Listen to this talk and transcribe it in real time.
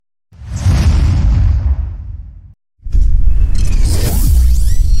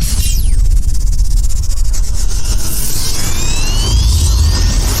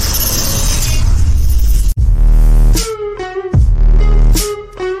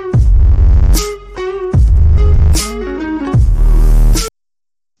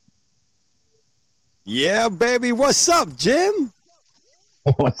Yeah, baby. What's up, Jim?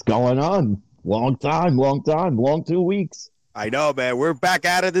 What's going on? Long 2 weeks. I know, man. We're back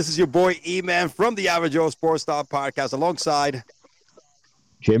at it. This is your boy E-Man from the Average Joe Sports Talk Podcast alongside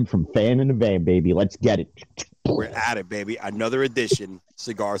Jim from Fan in the Van, baby. Let's get it. We're at it, baby. Another edition,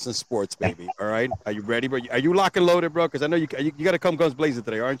 Cigars and Sports, baby. All right. Are you ready, bro? Are you lock and loaded, bro? Because I know you got to come guns blazing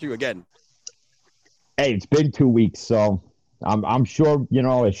today, aren't you? Again. Hey, it's been 2 weeks, so I'm sure,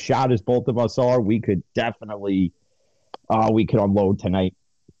 as shot as both of us are, we could definitely unload tonight.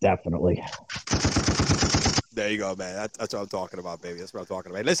 Definitely. There you go, man. That's what I'm talking about, baby. That's what I'm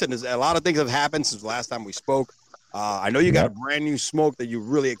talking about. Listen, there's a lot of things have happened since the last time we spoke. I know you got a brand new smoke that you're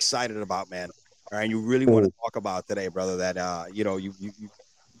really excited about, man. All right, and you really want to talk about today, brother. That I know you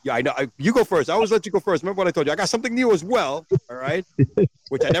go first. I always let you go first. Remember what I told you? I got something new as well. All right,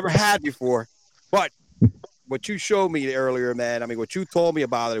 which I never had before. But what you showed me earlier, man. I mean, what you told me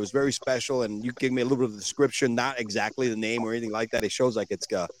about it was very special, and you gave me a little bit of the description, not exactly the name or anything like that. It shows like it's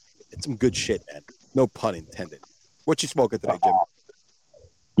some good shit, man. No pun intended. What you smoking today, Jim?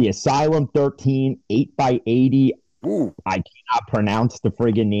 The Asylum 13 8x80. Ooh. I cannot pronounce the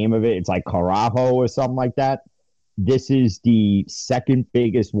friggin' name of it. It's like Carajo or something like that. This is the second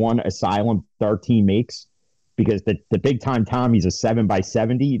biggest one Asylum 13 makes because the big time Tommy's a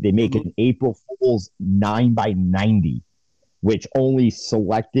 7x70. They make an April Fool's 9x90, which only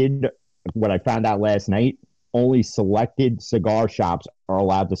selected, what I found out last night, only selected cigar shops are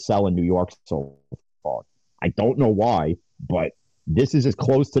allowed to sell in New York so far. I don't know why, but this is as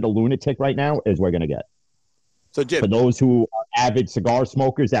close to the lunatic right now as we're going to get. So, Jim, for those who are avid cigar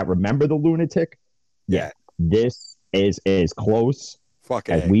smokers that remember the lunatic, this is as close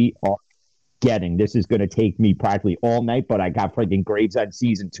as we are getting. This is going to take me practically all night, but I got freaking Gravesend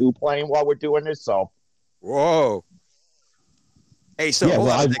Season 2 playing while we're doing this, so. Whoa. Hey, so hold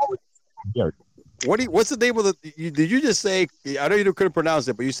on. What's the name of did you just say, I know you couldn't pronounce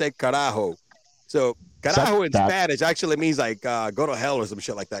it, but you say carajo. So, carajo in Spanish actually means like go to hell or some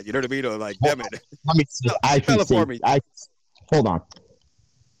shit like that. You know what I mean? Or like, damn it. Let me see. Spell it for me. Hold on.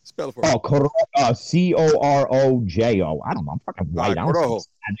 Spell it for me. Oh, Corojo. I don't know. I'm fucking white. Corojo.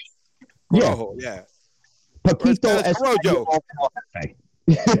 Yeah. Paquito as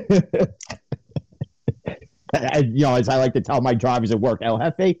I like to tell my drivers at work, El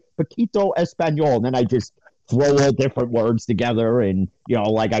Jefe, Paquito Espanol. And then I just throw all different words together, and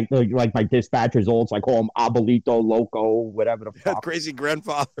like my dispatchers all, I call him Abuelito Loco, whatever the fuck. Crazy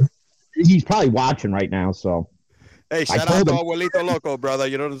grandfather. He's probably watching right now, so. Hey, shout out to Abuelito Loco, brother.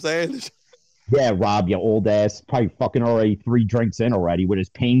 You know what I'm saying? Yeah, Rob, you old ass. Probably fucking already 3 drinks in already with his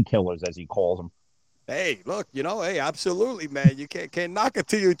painkillers, as he calls them. Hey, look, hey, absolutely, man. You can't knock it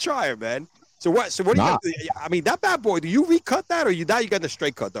till you try it, man. So what do you? I mean, that bad boy. Do you recut that, or you got the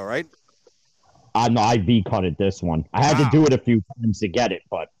straight cut though, right? No, I V-cutted this one. I had to do it a few times to get it,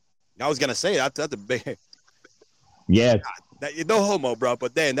 but I was gonna say that's a big. Yeah. No homo, bro.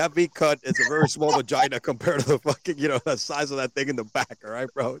 But then that V-cut is a very small vagina compared to the fucking, the size of that thing in the back. All right,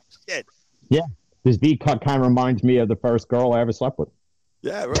 bro. Shit. Yeah, this V-cut kind of reminds me of the first girl I ever slept with.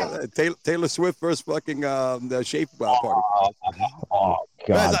 Yeah, bro. Taylor Swift first fucking the shape party. Oh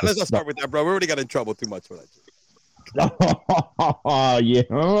God. Let's not start with that, bro. We already got in trouble too much for that. Oh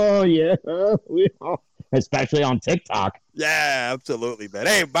yeah. Especially on TikTok. Yeah, absolutely, man.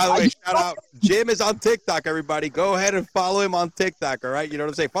 Hey, by the way, shout out. Jim is on TikTok, everybody. Go ahead and follow him on TikTok, all right? You know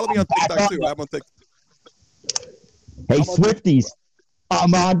what I'm saying? Follow me on TikTok, too. I'm on TikTok. Hey, Swifties.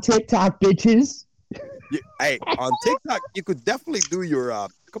 I'm on TikTok, bitches. Hey, on TikTok, you could definitely do your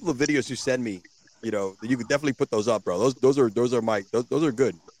couple of videos you send me. You could definitely put those up, bro. Those are good. You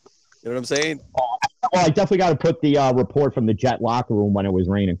know what I'm saying? Well, I definitely got to put the report from the Jet locker room when it was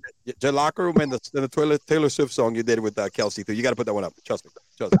raining. Jet locker room and the Taylor Swift song you did with Kelsey too. You got to put that one up. Trust me,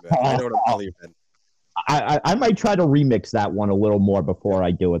 man. I know what I'm telling you, man. I might try to remix that one a little more before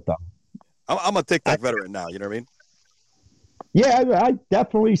I do it, though. I'm a TikTok veteran now. You know what I mean? Yeah, I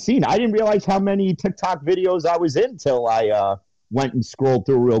definitely seen. I didn't realize how many TikTok videos I was in till I went and scrolled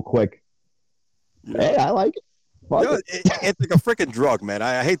through real quick. Yeah. Hey, I like it. It's like a freaking drug, man.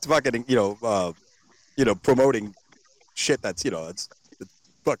 I hate fucking promoting shit that's it's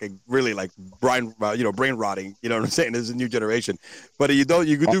fucking really like brain rotting. You know what I'm saying? This is a new generation, but you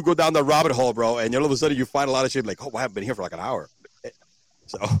do go down the rabbit hole, bro, and all of a sudden you find a lot of shit like, oh, I haven't been here for like an hour.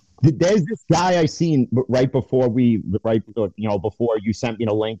 So there's this guy I seen right before before you sent me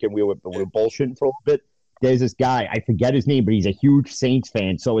the link and we were bullshitting for a little bit. There's this guy, I forget his name, but he's a huge Saints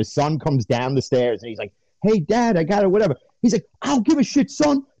fan. So his son comes down the stairs and he's like, hey, Dad, I got it, whatever. He's like, I don't give a shit,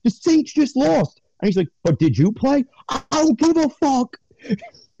 son. The Saints just lost. And he's like, but did you play? I don't give a fuck.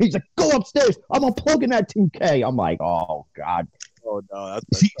 He's like, go upstairs. I'm unplugging that 2K. I'm like, oh God. Oh no, that's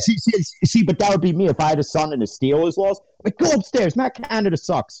See, but that would be me if I had a son and the Steelers lost. Like, go upstairs. Matt Canada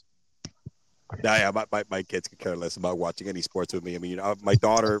sucks. Yeah, my kids could care less about watching any sports with me. I mean, my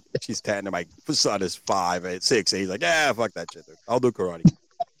daughter, she's 10, and my son is 5 and 6. And he's like, yeah, fuck that shit. Dude. I'll do karate.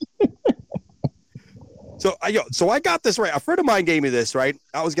 So I got this right. A friend of mine gave me this, right?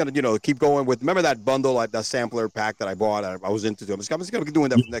 I was gonna, keep going with. Remember that bundle, that sampler pack that I bought? I was into. I'm just gonna be doing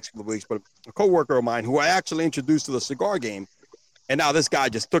that for the next couple of weeks. But a coworker of mine, who I actually introduced to the cigar game, and now this guy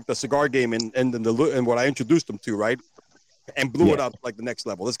just took the cigar game and what I introduced him to, right? And blew it up like the next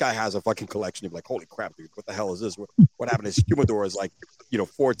level. This guy has a fucking collection. You're like, holy crap, dude, what the hell is this? What happened? His humidor is like,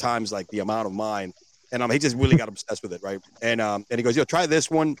 4 times like the amount of mine. And he just really got obsessed with it, right? And he goes, try this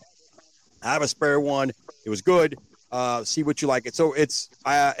one. I have a spare one. It was good. See what you like. So it's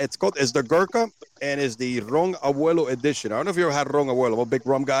the Gurkha and it's the Ron Abuelo edition. I don't know if you ever had Ron Abuelo. I'm a big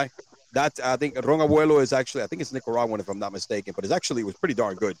rum guy. I think Ron Abuelo is actually, I think it's Nicaraguan if I'm not mistaken, but it was pretty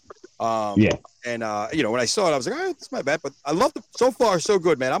darn good. And when I saw it, I was like, all right, that's my bad. But I love it. So far, so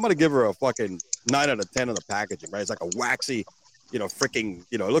good, man. I'm gonna give her a fucking 9 out of 10 on the packaging, right? It's like a waxy, freaking,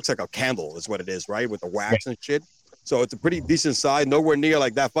 it looks like a candle is what it is, right? With the wax and shit. So it's a pretty decent size, nowhere near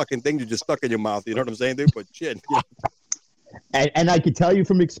like that fucking thing you just stuck in your mouth. You know what I'm saying, dude? But shit. And I can tell you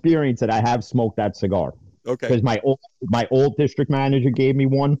from experience that I have smoked that cigar. Okay. Because my old district manager gave me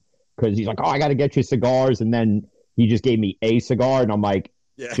one. Because he's like, oh, I got to get you cigars. And then he just gave me a cigar. And I'm like,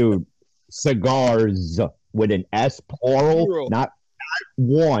 dude, cigars with an S, plural, not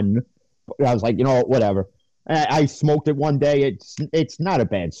one. But I was like, whatever. I smoked it one day. It's not a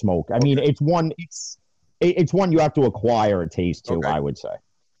bad smoke. I mean, it's one you have to acquire a taste to, I would say.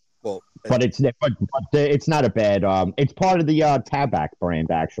 Well, but it's not a bad. It's part of the Tabac brand,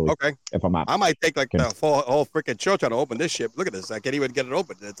 actually. Okay. If I'm not, I might take like the whole freaking show trying to open this shit. Look at this. I can't even get it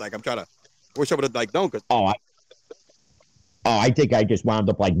open. It's like I'm trying to. Wish I would have like done. I think I just wound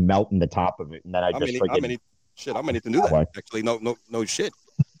up like melting the top of it, and then I just I'm gonna need to do that. Actually, no shit.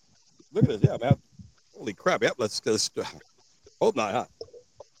 Look at this. Yeah, man. Holy crap. Yep. Let's hope not, huh?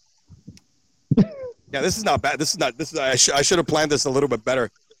 Yeah, this is not bad. I should have planned this a little bit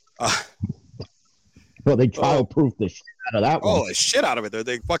better. Well, they child-proofed the shit out of that one. Oh, the shit out of it.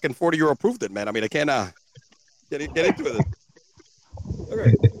 They fucking 40-year-old proofed it, man. I mean, I can't get into it.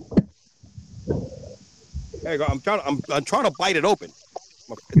 Okay. There you go. I'm trying to bite it open.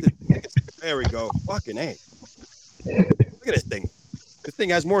 There we go. Fucking A. Look at this thing. This thing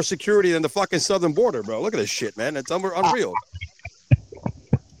has more security than the fucking southern border, bro. Look at this shit, man. It's unreal.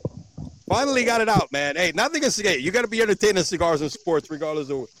 Finally got it out, man. Hey, nothing is. Hey, you got to be entertaining cigars and sports,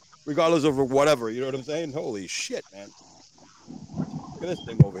 regardless of whatever. You know what I'm saying? Holy shit, man. Look at this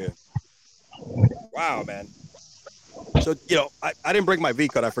thing over here. Wow, man. So, I didn't bring my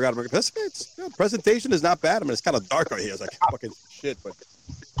V-cut. I forgot to bring it. This presentation is not bad. I mean, it's kind of dark out here. It's like fucking shit, but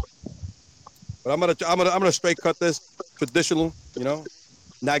I'm gonna straight cut this traditional.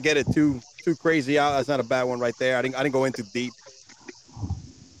 Not get it too crazy out. That's not a bad one right there. I didn't go into deep.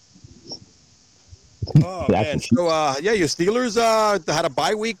 Oh man. So your Steelers had a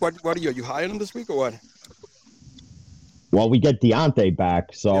bye week. What are you? Are you high on them this week or what? Well, we get Deontay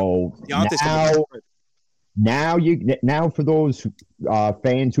back, so now for those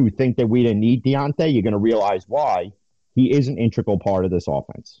fans who think that we didn't need Deontay, you're going to realize why. He is an integral part of this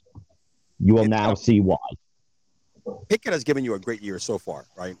offense. You will now see why. Pickett has given you a great year so far,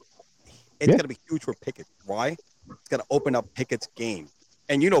 right? It's going to be huge for Pickett. Why? It's going to open up Pickett's game.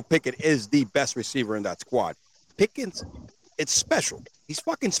 And Pickett is the best receiver in that squad. Pickens, it's special. He's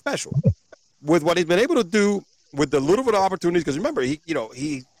fucking special. With what he's been able to do with the little bit of opportunities, because remember,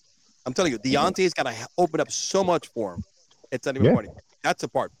 I'm telling you, Deontay's got to open up so much for him. It's not even funny. That's the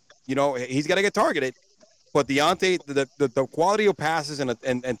part. He's got to get targeted. But Deontay, the quality of passes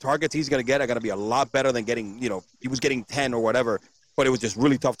and targets he's going to get are going to be a lot better than getting, he was getting 10 or whatever. But it was just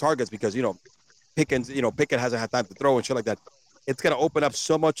really tough targets because, Pickens, Pickett hasn't had time to throw and shit like that. It's going to open up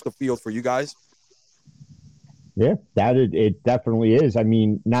so much the field for you guys. Yeah, it definitely is. I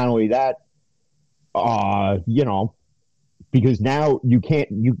mean, not only that, because now you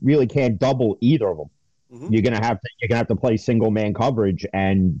really can't double either of them. Mm-hmm. You're gonna have to play single man coverage,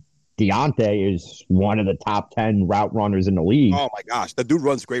 and Deontay is one of the top 10 route runners in the league. Oh my gosh, the dude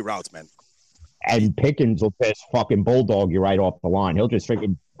runs great routes, man. And Pickens will just fucking bulldog you right off the line.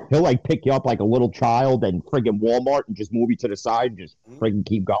 He'll like pick you up like a little child and friggin' Walmart and just move you to the side and just friggin'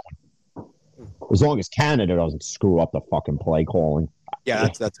 keep going. As long as Canada doesn't screw up the fucking play calling. Yeah,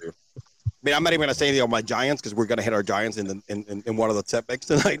 that's true. I mean, I'm not even gonna say anything on my Giants because we're gonna hit our Giants in one of the set picks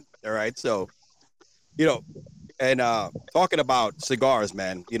tonight. All right, so And talking about cigars,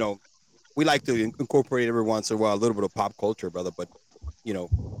 man, we like to incorporate every once in a while a little bit of pop culture, brother. But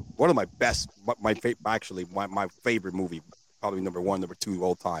one of my best, my favorite movie, probably number one, number two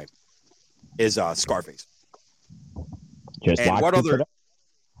all time, is Scarface. Just And what watched it other? today.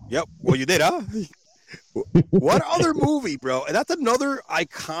 Yep. Well, you did, huh? What other movie, bro? And that's another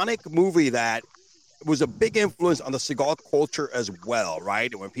iconic movie that was a big influence on the cigar culture as well,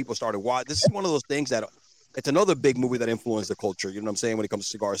 right? And when people started watching, this is one of those things that it's another big movie that influenced the culture. You know what I'm saying? When it comes to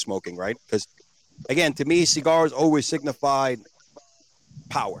cigar smoking, right? Because again, to me, cigars always signified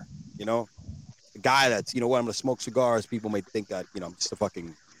power. A guy that's, what, I'm going to smoke cigars. People may think that, I'm just a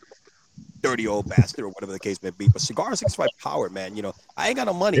fucking dirty old bastard or whatever the case may be. But cigars signify power, man. I ain't got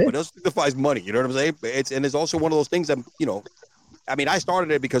no money, but it signifies money. You know what I'm saying? It's also one of those things that, I mean, I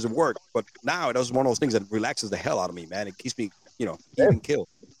started it because of work, but now it is one of those things that relaxes the hell out of me, man. It keeps me, even killed.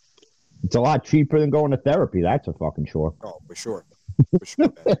 It's a lot cheaper than going to therapy. That's a fucking sure. Oh, for sure.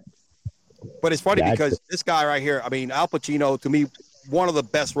 Man. But it's funny because this guy right here, I mean, Al Pacino, to me, one of the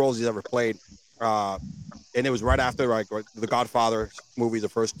best roles he's ever played. And it was right after the Godfather movies, the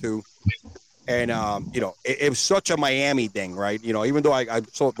first two. And, it was such a Miami thing, right? Even though I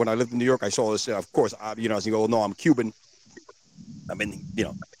saw when I lived in New York, I saw this, of course, as you go, no, I'm Cuban. I mean,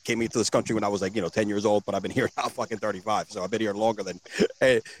 came into this country when I was 10 years old, but I've been here now fucking 35. So I've been here longer than,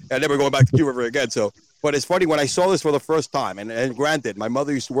 and never going back to Cuba ever again. So, but it's funny when I saw this for the first time, and granted, my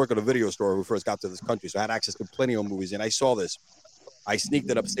mother used to work at a video store when we first got to this country. So I had access to plenty of movies, and I saw this. I sneaked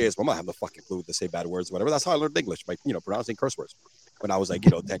it upstairs. Well, I'm not having the fucking clue to say bad words or whatever. That's how I learned English, by, pronouncing curse words when I was 10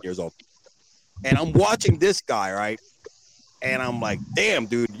 years old. And I'm watching this guy, right? And I'm like, damn,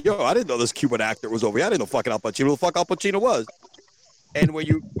 dude, I didn't know this Cuban actor was over here. I didn't know fucking Al Pacino. Who the fuck Al Pacino was? And when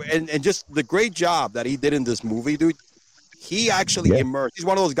and just the great job that he did in this movie, dude, he actually immersed. He's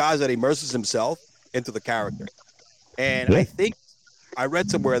one of those guys that immerses himself into the character. And I think I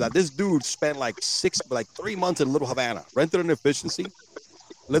read somewhere that this dude spent 3 months in Little Havana, rented an efficiency,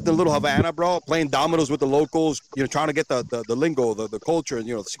 lived in Little Havana, bro, playing dominoes with the locals, trying to get the lingo, the culture, and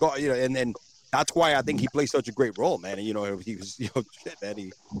the cigar, and that's why I think he played such a great role, man. And he was, shit,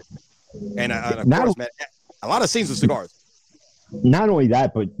 man. And of course, man, a lot of scenes with cigars. Not only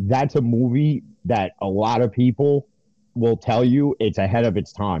that, but that's a movie that a lot of people will tell you it's ahead of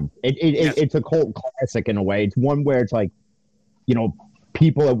its time. It's a cult classic in a way. It's one where it's like,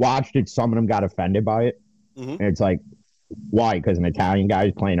 people that watched it, some of them got offended by it. Mm-hmm. And it's like, why? Because an Italian guy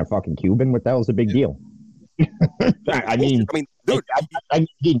is playing a fucking Cuban? What the hell is the big deal? I mean, dude,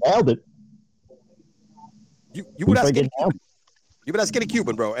 he nailed it. You would ask any Cuban. You would ask any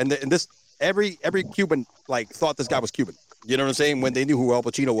Cuban, bro. And this every Cuban thought this guy was Cuban. You know what I'm saying? When they knew who Al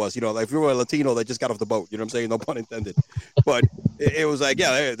Pacino was, if you were a Latino, they just got off the boat. You know what I'm saying? No pun intended. But it was like,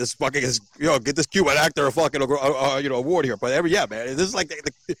 hey, this fucking is, get this Cuban actor a fucking award here. But man, this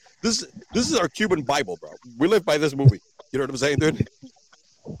is this is our Cuban Bible, bro. We live by this movie. You know what I'm saying, dude?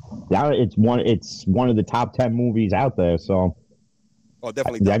 Yeah, it's one of the top 10 movies out there. So,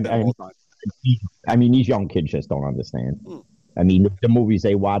 definitely top 10 all time. I mean, these young kids just don't understand. I mean, the movies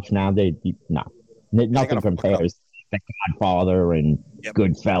they watch now, nothing compares. The Godfather and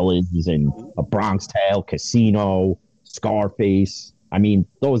Goodfellas and A Bronx Tale, Casino, Scarface. I mean,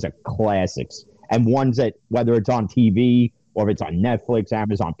 those are classics. And ones that, whether it's on TV or if it's on Netflix,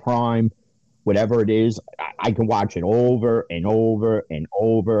 Amazon Prime, whatever it is, I can watch it over and over and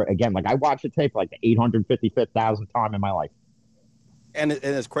over again. I watched it today for the 855,000th time in my life. And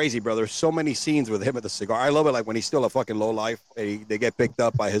it's crazy, bro. There's so many scenes with him at the cigar. I love it, when he's still a fucking lowlife. They get picked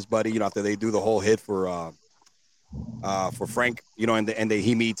up by his buddy, after they do the whole hit for Frank, and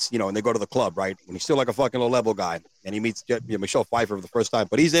he meets, and they go to the club, right? When he's still a fucking low-level guy, and he meets Michelle Pfeiffer for the first time,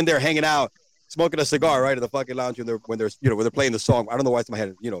 but he's in there hanging out, smoking a cigar, right, at the fucking lounge when they're playing the song. I don't know why it's in my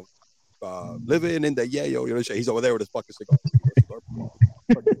head, living in the yayo, he's over there with his fucking cigar.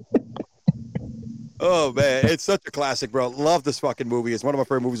 Oh man, it's such a classic, bro. Love this fucking movie. It's one of my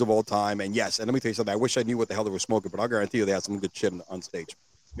favorite movies of all time. And yes, and let me tell you something. I wish I knew what the hell they were smoking, but I'll guarantee you they had some good shit on stage.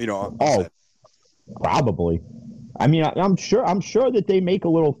 Probably. I mean, I'm sure that they make a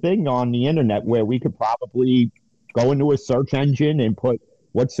little thing on the internet where we could probably go into a search engine and put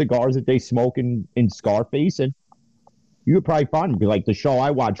what cigars that they smoke in Scarface, and you could probably find them. Like the show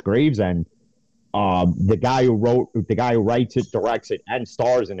I watch, Gravesend, the guy who writes it, directs it, and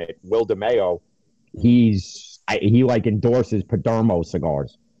stars in it, Will DeMeo, he endorses Padermo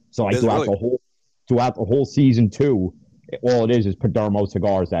cigars. So throughout the whole season 2, all it is Padermo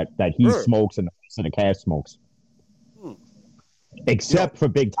cigars that he smokes and the rest of the cast smokes. Except for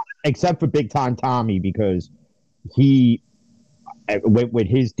Big Time Tommy, because he with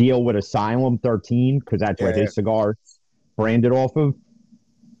his deal with Asylum 13, because that's what his cigar branded off of.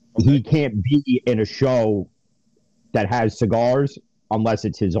 Okay. He can't be in a show that has cigars unless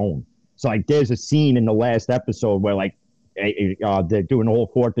it's his own. So like, there's a scene in the last episode where like they're doing the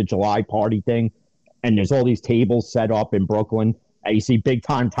whole 4th of July party thing, and there's all these tables set up in Brooklyn, and you see Big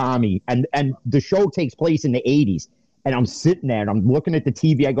Time Tommy, and the show takes place in the 80s. And I'm sitting there and I'm looking at the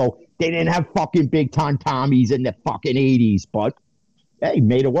TV. I go, they didn't have fucking Big Time Tommies in the fucking 80s, but hey,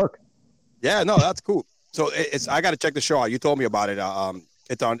 made it work. Yeah, no, that's cool. So I got to check the show out. You told me about it.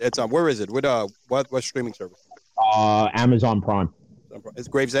 It's on. Where is it? With what streaming service? Amazon Prime. It's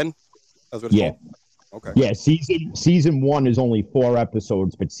Gravesend. That's what it's called? Okay. Yeah, season 1 is only 4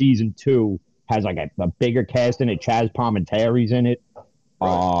 episodes, but season 2 has like a bigger cast in it. Chaz Palminteri's in it.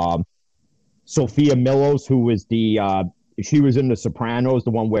 Right. Sophia Millos, who was she was in The Sopranos, the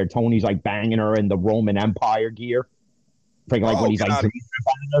one where Tony's like banging her in the Roman Empire gear. When he's like,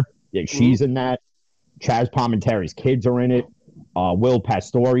 yeah, she's in that. Chaz Palminteri's kids are in it. Vinny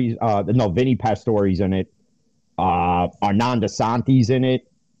Pastore's in it. Arnaldo Santi's in it.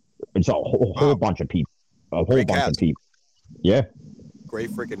 It's a whole bunch of people. Bunch of people. Yeah. Great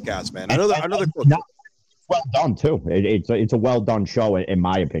freaking cast, man. Another cool. Well done too. It's a well done show in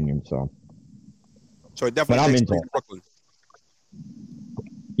my opinion. So it definitely takes place in Brooklyn.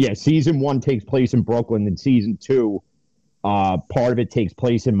 Yeah, season 1 takes place in Brooklyn, and season 2, part of it takes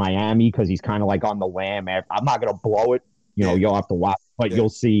place in Miami because he's kind of like on the lam. I'm not gonna blow it. You'll have to watch, but you'll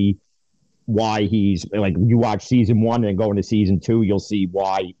see why he's like. You watch season 1 and go into season 2, you'll see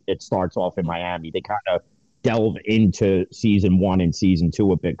why it starts off in Miami. They kind of delve into season 1 and season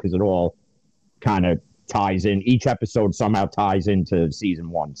 2 a bit because it all kind of ties in. Each episode somehow ties into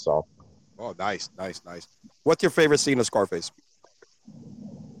season 1. So. Oh, nice. What's your favorite scene of Scarface?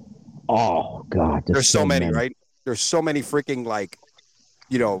 Oh, God. There's so many, right? There's so many freaking, like,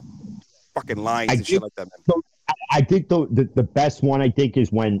 fucking lines and shit like that, man. So, I think the best one, I think,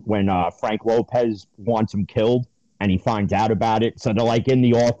 is when Frank Lopez wants him killed and he finds out about it. So they're, like, in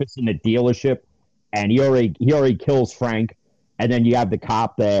the office in the dealership, and he already kills Frank, and then you have the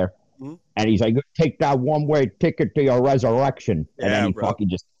cop there, and he's like, take that one-way ticket to your resurrection. And then he fucking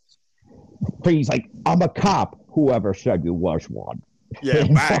just... He's like, I'm a cop. Whoever said you was one. Yeah,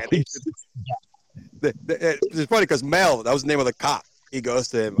 man. It's funny because Mel, that was the name of the cop. He goes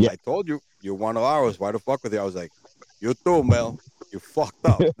to him, I told you, you're one of ours. Why the fuck with you? I was like, you too, Mel. You fucked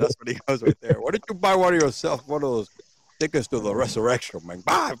up. That's what he goes right there. Why didn't you buy one of those tickets to the resurrection, man?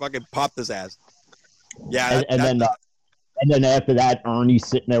 Bah, fucking popped his ass. Yeah. And then after that, Ernie's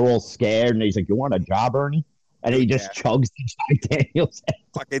sitting there all scared, and he's like, you want a job, Ernie? And he just chugs the Jack Daniels.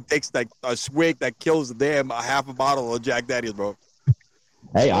 Fucking takes like a swig that kills the damn half a bottle of Jack Daniels, bro.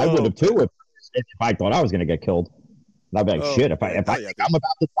 Hey, I would have too if I thought I was gonna get killed. I'd be like, shit. If I think I'm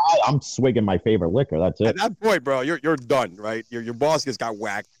about to die, I'm swigging my favorite liquor. That's it. At that point, bro, you're done, right? Your boss just got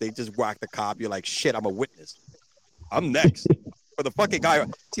whacked. They just whacked the cop. You're like, shit. I'm a witness. I'm next. For the fucking guy.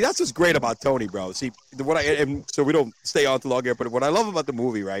 See, that's what's great about Tony, bro. See, so we don't stay on too long here. But what I love about the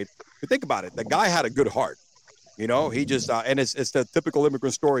movie, right? You think about it. The guy had a good heart. He just and it's the typical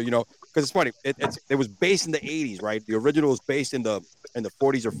immigrant story, because it's funny. It was based in the 80s, right? The original was based in the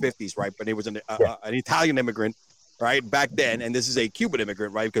 40s or 50s, right? But it was an Italian immigrant, right, back then, and this is a Cuban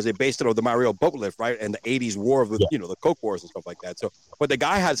immigrant, right? Because they based it on the Mario boat lift, right, and the 80s war of the the Coke wars and stuff like that. So, but the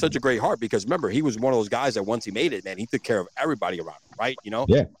guy had such a great heart because remember, he was one of those guys that once he made it, man, he took care of everybody around him, right?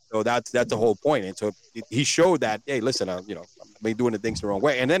 Yeah. So that's the whole point, and so he showed that, hey, listen, I'm doing the things the wrong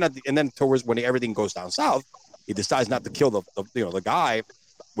way, and then towards when everything goes down south. He decides not to kill the guy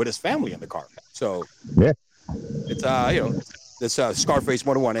with his family in the car. So it's this Scarface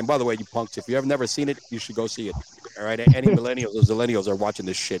 101. And by the way, you punks, if you have never seen it, you should go see it. All right, any millennials or zillennials are watching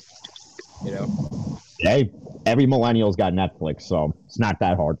this shit. Hey, every millennial's got Netflix, so it's not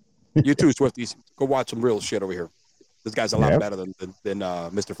that hard. You too, Swifties. Go watch some real shit over here. This guy's a lot better than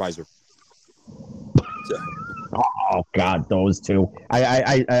Mr. Pfizer. Oh God, those two.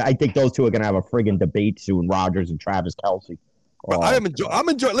 I think those two are gonna have a friggin' debate soon. Rogers and Travis Kelce. I'm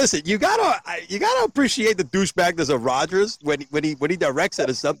enjoying. Listen, you gotta appreciate the douchebagness of Rogers when he directs it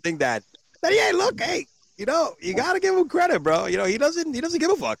as something that hey, look, hey, you gotta give him credit, bro. He doesn't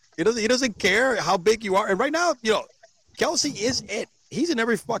give a fuck. He doesn't care how big you are. And right now, Kelce is it. He's in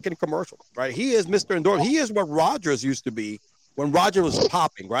every fucking commercial, right? He is Mr. Endorphin. He is what Rogers used to be when Rogers was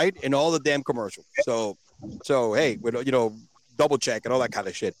popping, right, in all the damn commercials. So hey, double check and all that kind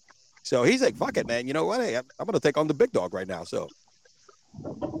of shit. So he's like, fuck it, man. You know what? Hey, I'm going to take on the big dog right now. So.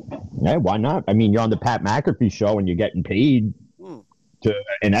 Yeah, why not? I mean, you're on the Pat McAfee show and you're getting paid to,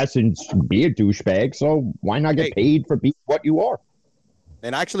 in essence, be a douchebag. So why not get paid for being what you are?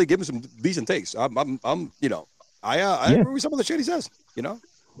 and actually give him some decent takes. I'm you know, I agree with some of the shit he says. You know,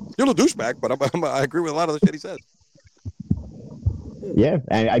 still a douchebag, but I agree with a lot of the shit he says. Yeah,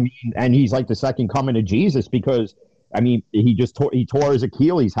 and I mean, and he's like the second coming of Jesus because I mean, he tore his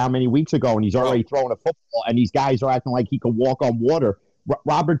Achilles how many weeks ago, and he's already throwing a football, and these guys are acting like he could walk on water.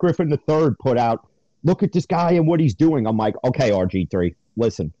 Robert Griffin III put out, look at this guy and what he's doing. I'm like, okay, RG3,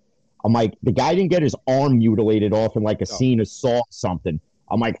 listen. I'm like, the guy didn't get his arm mutilated off in like a scene of Saw something.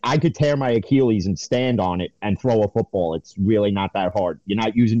 I'm like, I could tear my Achilles and stand on it and throw a football. It's really not that hard. You're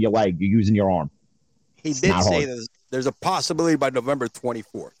not using your leg. You're using your arm. He did say there's a possibility by November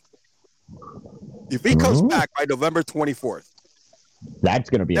 24th. If he comes back by November 24th, that's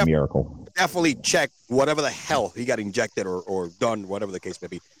going to be a miracle. Definitely check whatever the hell he got injected or done, whatever the case may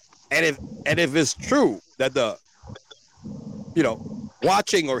be. And if it's true that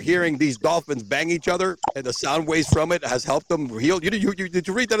watching or hearing these dolphins bang each other and the sound waves from it has helped them heal. Did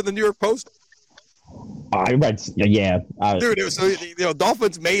you read that in the New York Post? I read, yeah. Dude, it was,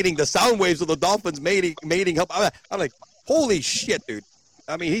 dolphins mating, the sound waves of the dolphins mating help. I'm like, holy shit, dude.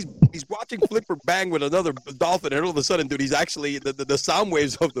 I mean, he's watching Flipper bang with another dolphin, and all of a sudden, dude, he's actually the sound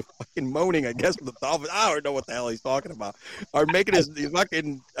waves of the fucking moaning, I guess, of the dolphin. I don't know what the hell he's talking about. Are making his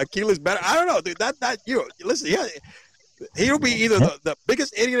fucking Achilles better. I don't know, dude. Listen, yeah, he'll be either the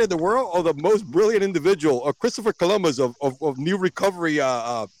biggest idiot in the world or the most brilliant individual, or Christopher Columbus of new recovery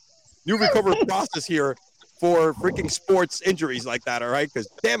process here for freaking sports injuries like that. All right, because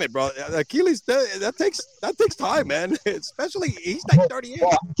damn it, bro, Achilles that takes time, man. Especially he's like 38.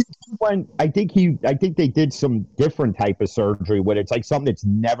 Well, I think they did some different type of surgery where it's like something that's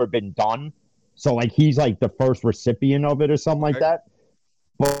never been done. So like he's like the first recipient of it or something like that.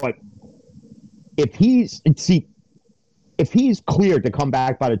 But if he's cleared to come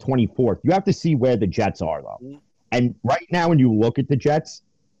back by the 24th, you have to see where the Jets are though. And right now, when you look at the Jets,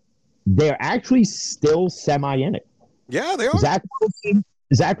 they're actually still semi in it. Yeah, they are.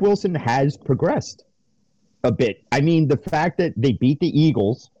 Zach Wilson has progressed a bit. I mean, the fact that they beat the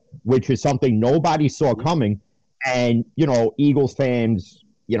Eagles, which is something nobody saw coming, and, Eagles fans,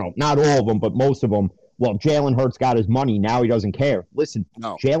 not all of them, but most of them, well, Jalen Hurts got his money. Now he doesn't care. Listen,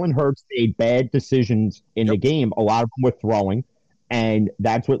 Jalen Hurts made bad decisions in the game. A lot of them were throwing, and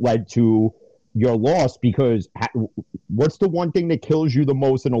that's what led to your loss, because what's the one thing that kills you the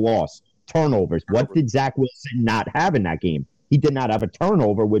most in a loss? Turnovers. What did Zach Wilson not have in that game? He did not have a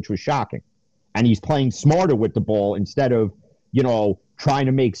turnover, which was shocking. And he's playing smarter with the ball instead of, trying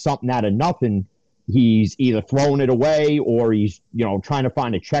to make something out of nothing. He's either throwing it away or he's, trying to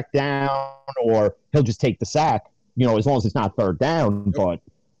find a check down, or he'll just take the sack, as long as it's not third down. But,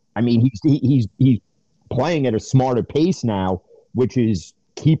 I mean, he's playing at a smarter pace now, which is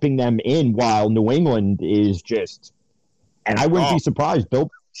keeping them in, while New England is just, and I wouldn't be surprised Bill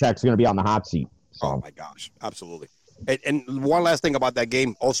Belichick's going to be on the hot seat. So. Oh my gosh, absolutely. And one last thing about that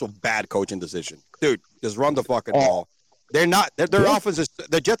game, also bad coaching decision, dude. Just run the fucking ball. They're not. Their offense is,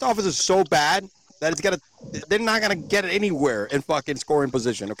 the Jets' offense is so bad that they're not gonna get anywhere in fucking scoring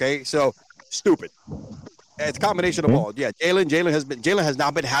position. Okay, so stupid. It's a combination of all. Yeah, Jalen has now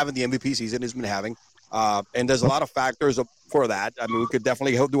been having the MVP season he's been having. And there's a lot of factors for that. I mean, we could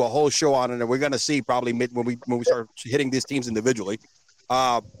definitely do a whole show on it, and we're going to see probably when we start hitting these teams individually.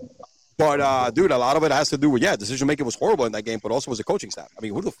 But dude, a lot of it has to do with decision making was horrible in that game, but also was the coaching staff. I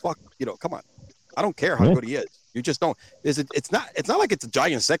mean, who the fuck, come on. I don't care how good he is. You just don't. It's not like it's a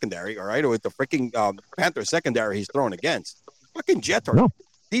Giants secondary, all right, or it's the freaking Panthers secondary he's throwing against. Fucking Jets are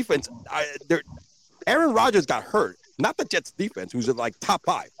defense. Aaron Rodgers got hurt, not the Jets defense, who's like top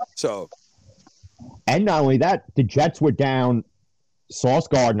 5. So. And not only that, the Jets were down Sauce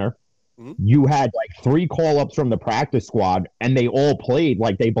Gardner. Mm-hmm. You had like 3 call-ups from the practice squad, and they all played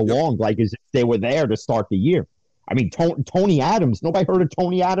like they belonged, like as if they were there to start the year. I mean, Tony Adams. Nobody heard of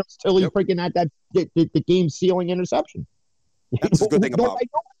Tony Adams till he freaking had the game-sealing interception. That's a good thing about it.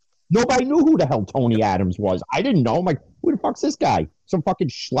 Nobody knew who the hell Tony Adams was. I didn't know. I'm like, who the fuck's this guy? Some fucking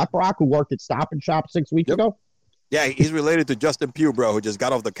schleprock who worked at Stop and Shop 6 weeks ago? Yeah, he's related to Justin Pugh, bro, who just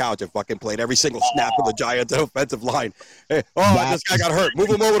got off the couch and fucking played every single snap of the Giants' offensive line. Hey, this guy got hurt. Move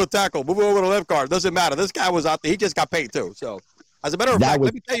him over to tackle. Move him over to left guard. Doesn't matter. This guy was out there. He just got paid, too. So, as a matter of fact,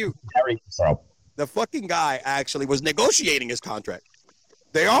 let me tell you, the fucking guy actually was negotiating his contract.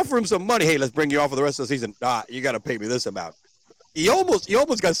 They offer him some money. Hey, let's bring you on for the rest of the season. You got to pay me this amount. He almost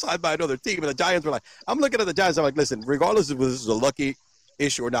got signed by another team, and the Giants were like, I'm looking at the Giants. I'm like, listen, regardless of whether this is a lucky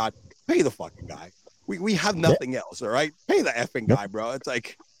issue or not, pay the fucking guy. We have nothing else, all right? Pay the effing guy, bro. It's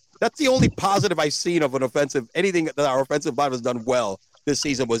like, that's the only positive I've seen of an offensive, anything that our offensive line has done well this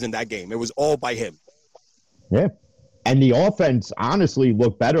season was in that game. It was all by him. Yeah. And the offense honestly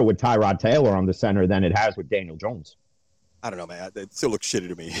looked better with Tyrod Taylor on the center than it has with Daniel Jones. I don't know, man. It still looks shitty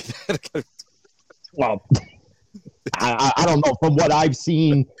to me. Well, I don't know. From what I've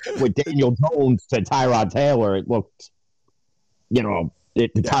seen with Daniel Jones to Tyrod Taylor, it looked,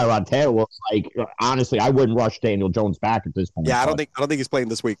 Tyrod Taylor looks like, honestly, I wouldn't rush Daniel Jones back at this point. Yeah, I don't think he's playing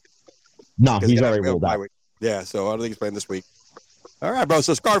this week. No, he's already ruled out. Yeah, so I don't think he's playing this week. All right, bro.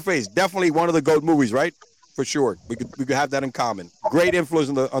 So Scarface, definitely one of the GOAT movies, right? For sure. We could have that in common. Great influence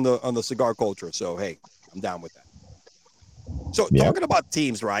on the cigar culture. So hey, I'm down with that. So talking about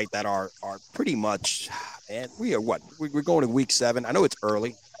teams, right, that are pretty much, and we are what? We're going to week 7. I know it's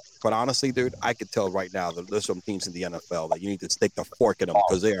early, but honestly, dude, I could tell right now that there's some teams in the NFL that you need to stick the fork in them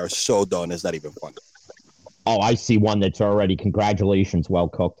because they are so done. It's not even fun. Oh, I see one that's already, congratulations, well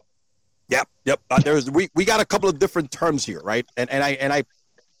cooked. Yep. We got a couple of different terms here, right? And I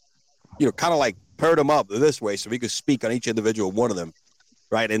kind of like paired them up this way so we could speak on each individual one of them,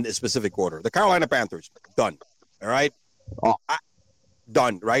 right, in a specific order. The Carolina Panthers, done. All right.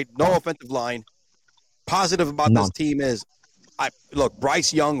 Done, right? No offensive line. Positive about this team is, look,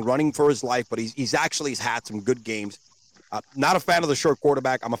 Bryce Young running for his life, but he's had some good games. Not a fan of the short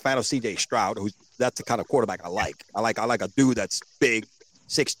quarterback. I'm a fan of C.J. Stroud, that's the kind of quarterback I like. I like a dude that's big,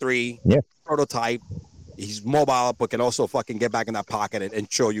 6'3", prototype. He's mobile, but can also fucking get back in that pocket and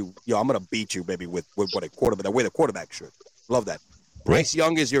show you, I'm gonna beat you, baby, with what a quarterback, the way the quarterback should. Love that. Bryce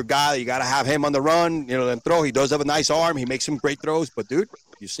Young is your guy. You got to have him on the run, and throw. He does have a nice arm. He makes some great throws. But, dude,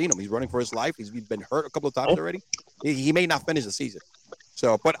 you've seen him. He's running for his life. He's been hurt a couple of times already. He may not finish the season.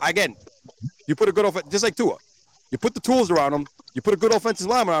 So, but, again, you put a good offense, just like Tua. You put the tools around him. You put a good offensive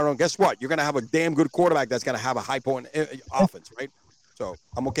lineman around him. Guess what? You're going to have a damn good quarterback that's going to have a high-point offense, right? So,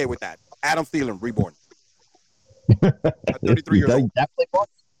 I'm okay with that. Adam Thielen, reborn. 33 years old. Definitely was.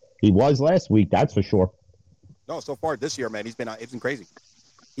 He was last week, that's for sure. No, so far this year, man, it's been crazy.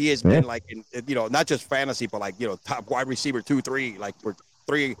 He has been like, not just fantasy, but like, top wide receiver 2-3, like for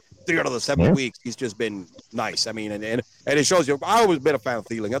three out of the 7 weeks. He's just been nice. I mean, and it shows you. I always been a fan of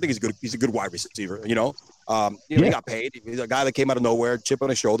Thielen. I think he's good. He's a good wide receiver. He got paid. He's a guy that came out of nowhere, chip on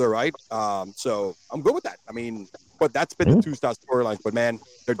his shoulder, right? So I'm good with that. I mean, but that's been the two-star storylines. But man,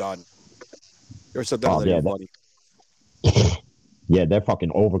 they're done. They're so done. Funny. Yeah, they're fucking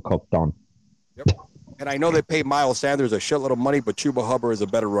overcooked done. Yep. And I know they paid Miles Sanders a shitload of money, but Chuba Hubbard is a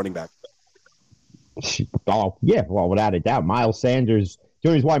better running back. Oh, yeah, well, without a doubt. Miles Sanders, the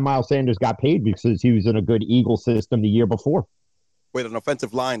only reason why Miles Sanders got paid because he was in a good Eagle system the year before. With an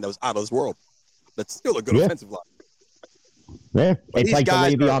offensive line that was out of this world. That's still a good offensive line. Yeah, but it's like the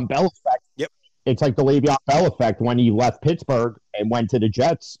Le'Veon Bell effect. Yep. It's like the Le'Veon Bell effect when he left Pittsburgh and went to the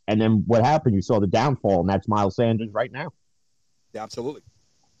Jets, and then what happened? You saw the downfall, and that's Miles Sanders right now. Yeah, absolutely.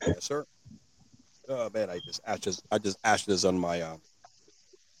 Yes, sir. Oh man, I just ashed this on my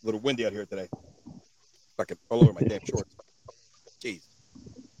little windy out here today. Fucking all over my damn shorts. Jeez.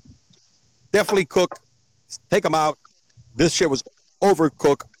 Definitely cook. Take them out. This shit was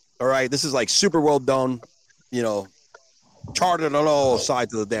overcooked. All right, this is like super well done. Charted on all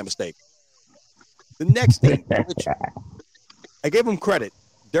sides of the damn mistake. The next team, which I gave them credit,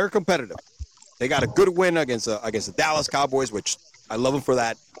 they're competitive. They got a good win against the Dallas Cowboys, which I love them for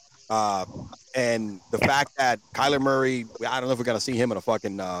that. And the fact that Kyler Murray, I don't know if we're going to see him in a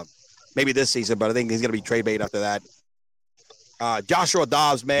fucking, maybe this season, but I think he's going to be trade bait after that. Joshua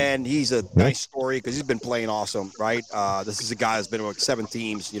Dobbs, man, he's a nice story because he's been playing awesome, right? This is a guy that's been with 7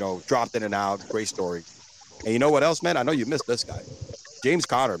 teams, dropped in and out. Great story. And you know what else, man? I know you missed this guy. James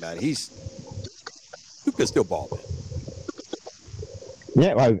Conner, man. Who can still ball, man?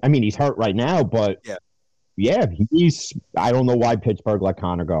 Yeah, I mean, he's hurt right now, but yeah, I don't know why Pittsburgh let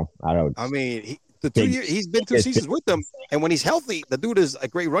Conner go. I don't. I mean, he's been 2 seasons with them, and when he's healthy, the dude is a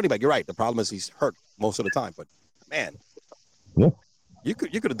great running back. You're right. The problem is he's hurt most of the time. But man, you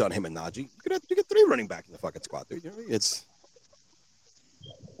could have done him and Najee. You get 3 running backs in the fucking squad, dude.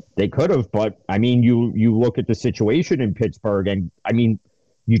 They could have, but I mean, you look at the situation in Pittsburgh, and I mean,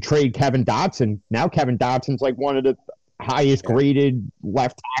 you trade Kevin Dotson. Now Kevin Dotson's like one of the highest graded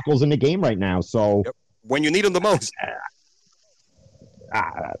left tackles in the game right now. So. Yep. When you need them the most.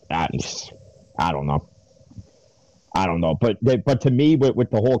 I don't know. But to me,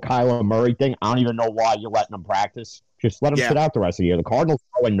 with the whole Kyler Murray thing, I don't even know why you're letting him practice. Just let him sit out the rest of the year. The Cardinals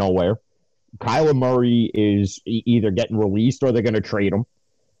are going nowhere. Kyler Murray is either getting released or they're going to trade him.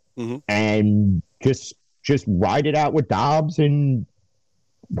 Mm-hmm. And just ride it out with Dobbs and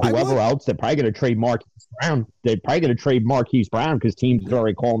whoever else. They're probably going to trade Marquise Brown. They're probably going to trade Marquise Brown because teams are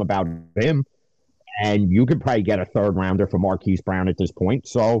already calling about him. And you could probably get a 3rd rounder for Marquise Brown at this point.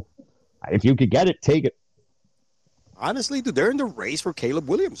 So if you could get it, take it. honestly, dude, they're in the race for Caleb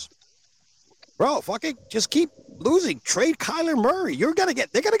Williams. Bro, fucking just keep losing. Trade Kyler Murray. They're gonna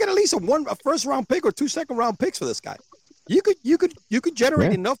get at least a first round pick or 2 second round picks for this guy. You could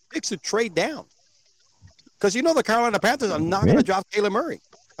generate enough picks to trade down. Because you know the Carolina Panthers are not gonna draft Caleb Murray.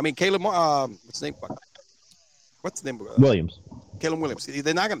 I mean Caleb what's his name? What's the name? Williams. Caleb Williams.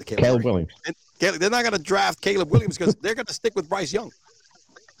 They're not gonna Caleb Williams. They're not gonna draft Caleb Williams because they're gonna stick with Bryce Young.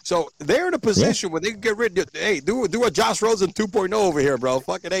 So they're in a position where they can get rid of, hey, do a Josh Rosen 2.0 over here, bro.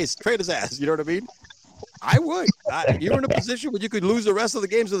 Fucking ace, trade his ass. You know what I mean? I would. You're in a position where you could lose the rest of the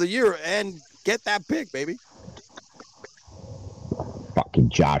games of the year and get that pick, baby. Fucking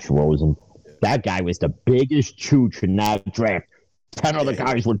Josh Rosen. That guy was the biggest chooch in that draft. 10 other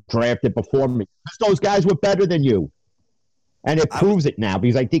guys were drafted before me. Those guys were better than you. And it proves it now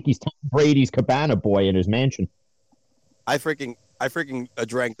because I think he's Tom Brady's cabana boy in his mansion. I freaking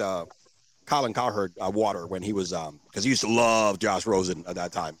drank the Colin Cowherd water when he was because he used to love Josh Rosen at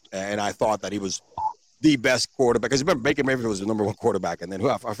that time, and I thought that he was the best quarterback. Because remember, Baker Mayfield was the number 1 quarterback, and then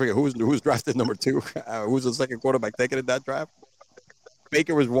I forget who was drafted number 2. Who was the second quarterback taken in that draft?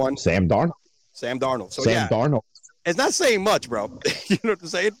 Baker was 1. Sam Darnold. So Darnold. It's not saying much, bro. You know what I'm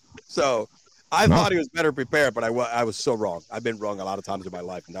saying? So I thought he was better prepared, but I was so wrong. I've been wrong a lot of times in my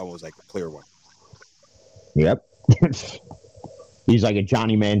life, and that one was like a clear one. Yep. He's like a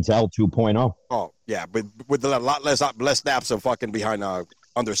Johnny Manziel 2.0. Oh, yeah, but with a lot less snaps of fucking behind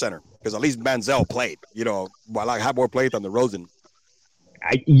under center. Because at least Manziel played, you know, while I had more plays than the Rosen.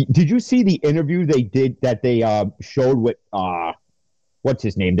 Did you see the interview they did that they showed with, what's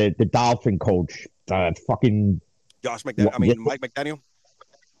his name? The Dolphin coach, fucking... Mike McDaniel?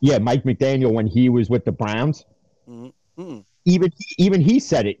 Yeah, Mike McDaniel when he was with the Browns. Mm-hmm. Even he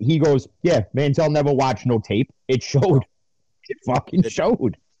said it. He goes, yeah, Manziel never watched no tape. It showed. It fucking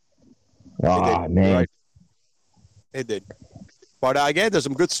showed. Oh, man. Right. It did. But again, there's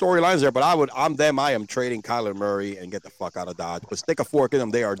some good storylines there. But I am trading Kyler Murray and get the fuck out of Dodge. But stick a fork in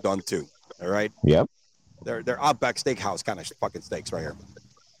them, they are done too. All right? Yep. They're Outback Steakhouse kind of fucking steaks right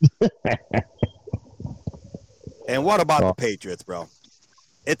here. And what about the Patriots, bro?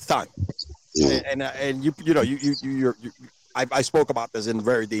 It's time. And I spoke about this in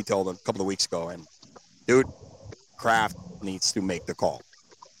very detail a couple of weeks ago. And dude, Kraft needs to make the call.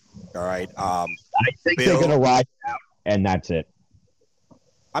 All right. I think they're gonna ride out, and that's it.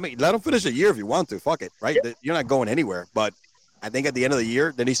 I mean, let them finish a year if you want to. Fuck it, right? Yeah. You're not going anywhere. But I think at the end of the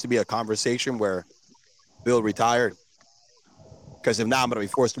year, there needs to be a conversation where Bill retired. Because if not, I'm going to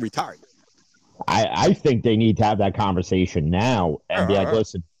be forced to retire. I think they need to have that conversation now and be like,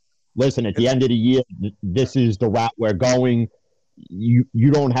 listen, at the end of the year, this is the route we're going. You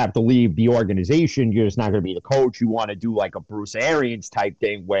don't have to leave the organization. You're just not going to be the coach. You want to do like a Bruce Arians type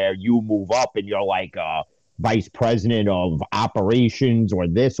thing where you move up and you're like vice president of operations or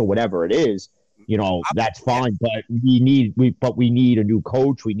this or whatever it is. You know, that's fine. But we need a new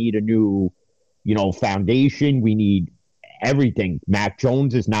coach. We need a new, foundation. We need everything. Mac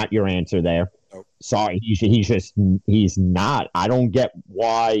Jones is not your answer there. Nope. Sorry, he's not. I don't get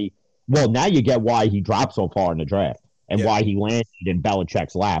why. Well, now you get why he dropped so far in the draft and why he landed in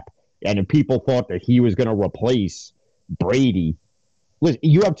Belichick's lap. And if people thought that he was going to replace Brady, listen,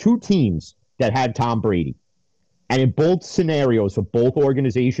 you have 2 teams that had Tom Brady. And in both scenarios for both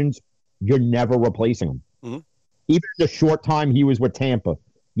organizations, you're never replacing him. Mm-hmm. Even the short time he was with Tampa,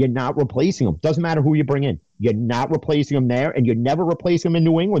 you're not replacing him. Doesn't matter who you bring in. You're not replacing him there, and you're never replacing him in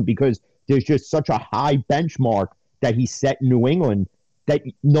New England because there's just such a high benchmark that he set in New England that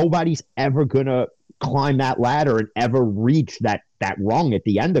nobody's ever going to climb that ladder and ever reach that rung at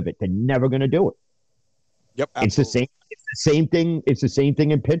the end of it. They're never going to do it. Yep, absolutely. It's the same thing. It's the same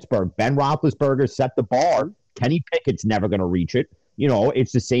thing in Pittsburgh. Ben Roethlisberger set the bar. Kenny Pickett's never going to reach it.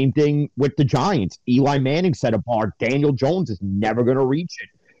 It's the same thing with the Giants. Eli Manning set a bar. Daniel Jones is never going to reach it.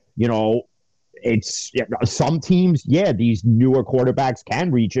 It's some teams, these newer quarterbacks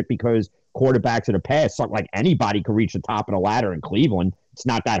can reach it because quarterbacks in the past, like anybody could reach the top of the ladder in Cleveland. It's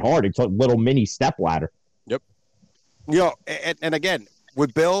not that hard. It's a little mini step ladder. Yep. And again,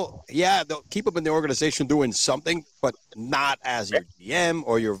 with Bill, they'll keep him in the organization doing something, but not as your GM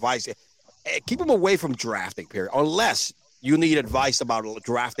or your vice. Keep him away from drafting, period, unless you need advice about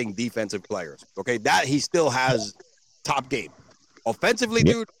drafting defensive players. Okay, that he still has top game. Offensively,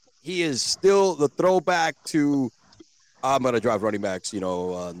 dude, he is still the throwback to I'm going to drive running backs,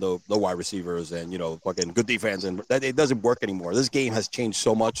 no wide receivers and, fucking good defense. And that it doesn't work anymore. This game has changed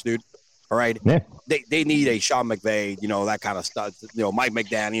so much, dude. All right. Yeah. They need a Sean McVay, that kind of stuff. Mike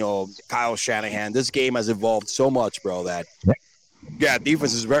McDaniel, Kyle Shanahan. This game has evolved so much, bro, that Yeah,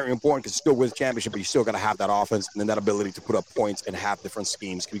 defense is very important because still wins championship, but you still got to have that offense and then that ability to put up points and have different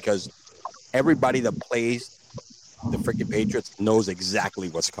schemes because everybody that plays the freaking Patriots knows exactly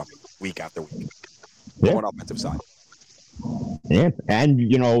what's coming week after week. Yeah. On offensive side. Yeah, and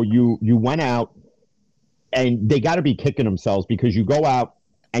you went out, and they got to be kicking themselves because you go out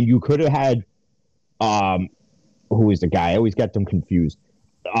and you could have had, who is the guy? I always get them confused.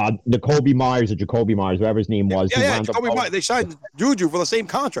 The Kobe Myers or Jacoby Myers, whoever his name was. Yeah, Jacoby Myers. They signed Juju for the same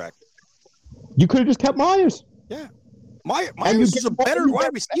contract. You could have just kept Myers. Yeah, Myers is a better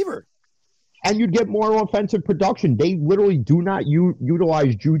wide receiver. And you'd get more offensive production. They literally do not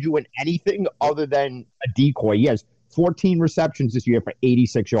utilize Juju in anything other than a decoy. He has 14 receptions this year for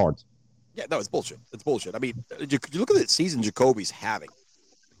 86 yards. Yeah, no, it's bullshit. It's bullshit. I mean, you look at the season Jacoby's having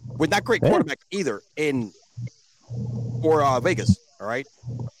with not great quarterback either for Vegas. All right,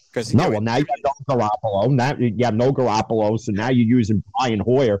 because now you have no Garoppolo. You have no Garoppolo, so now you're using Brian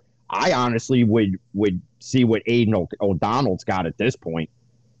Hoyer. I honestly would see what Aiden O'Donnell's got at this point.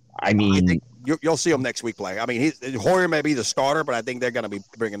 I mean, I think you'll see him next week play. I mean, Hoyer may be the starter, but I think they're going to be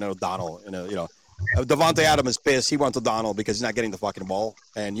bringing in O'Donnell. Devontae Adams is pissed. He wants O'Donnell because he's not getting the fucking ball.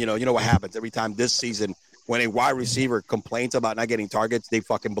 And you know what happens every time this season when a wide receiver complains about not getting targets, they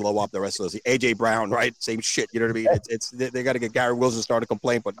fucking blow up the rest of those. AJ Brown, right? Same shit. You know what I mean? It's they got to get Gary Wilson started to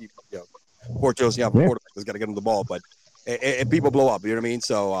complain, but poor Chelsea, quarterback has got to get him the ball, but people blow up. You know what I mean?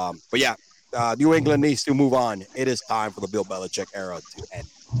 So, but yeah, New England needs to move on. It is time for the Bill Belichick era to end.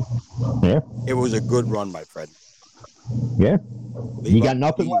 Yeah, it was a good run, my friend. Yeah, you got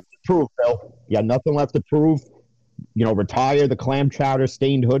nothing left to prove, Phil. You got nothing left to prove. Retire the clam chowder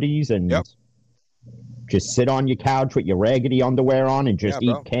stained hoodies and just sit on your couch with your raggedy underwear on and just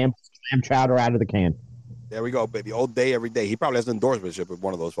eat clam chowder out of the can. There we go, baby. All day, every day. He probably has an endorsement with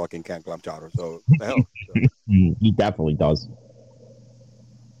one of those fucking clam chowder. So the hell, he definitely does.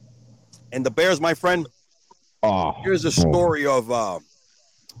 And the Bears, my friend. Here's a story of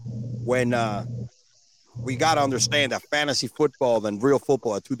when we got to understand that fantasy football and real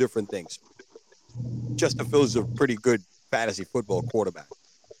football are two different things. Justin Fields is a pretty good fantasy football quarterback,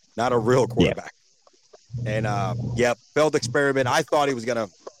 not a real quarterback. And, failed experiment. I thought he was going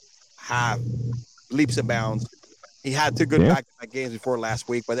to have leaps and bounds. He had two good back-to-back games before last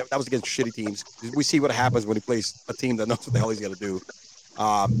week, but that was against shitty teams. We see what happens when he plays a team that knows what the hell he's going to do.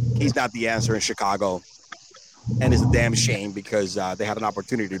 He's not the answer in Chicago. And it's a damn shame because they had an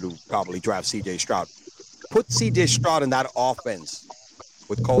opportunity to probably draft C.J. Stroud. Put C.J. Stroud in that offense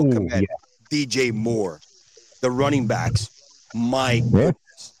with Cole Kmet, DJ Moore, the running backs. My goodness.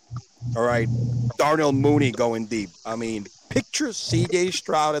 All right. Darnell Mooney going deep. I mean, picture C.J.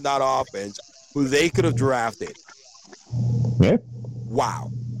 Stroud in that offense who they could have drafted. Yeah.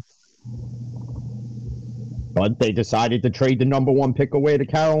 Wow. But they decided to trade the number one pick away to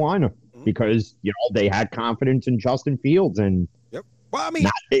Carolina because, they had confidence in Justin Fields. And well, I mean,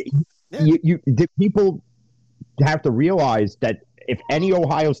 the people have to realize that if any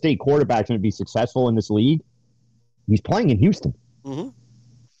Ohio State quarterback's going to be successful in this league, he's playing in Houston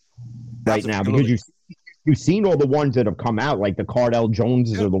right now because you've seen all the ones that have come out, like the Cardell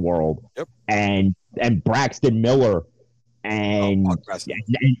Joneses of the world, and Braxton Miller, and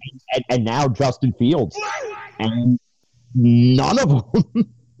now Justin Fields, and none of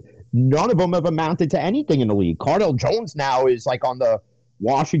them have amounted to anything in the league. Cardell Jones now is like on the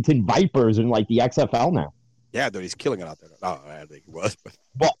Washington Vipers and like the XFL now. Yeah, dude, he's killing it out there. Oh, I don't think he was,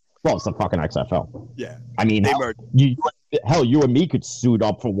 but well, it's the fucking XFL. Yeah, I mean, you and me could suit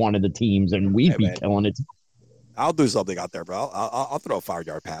up for one of the teams, and we'd be killing it. I'll do something out there, bro. I'll throw a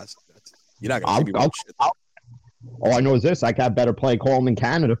 5-yard pass. You're not gonna see me shit. All I know is this: I got better play calling than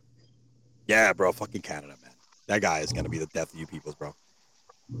Canada. Yeah, bro, fucking Canada, man. That guy is gonna be the death of you peoples, bro.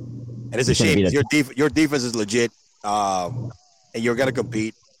 And it's a shame. Your defense is legit, and you're gonna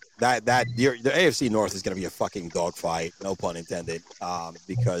compete. The AFC North is gonna be a fucking dogfight, no pun intended.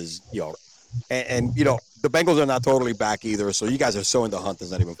 Because the Bengals are not totally back either, so you guys are so in the hunt.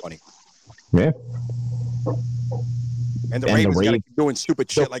 It's not even funny. Yeah. And the Ravens gotta keep doing stupid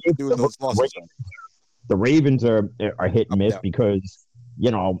shit like they do in those losses. The Ravens are hit and miss because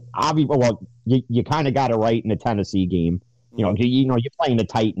you kind of got it right in the Tennessee game. You're playing the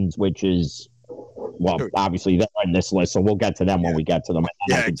Titans, which is, obviously they're on this list, so we'll get to them when we get to them.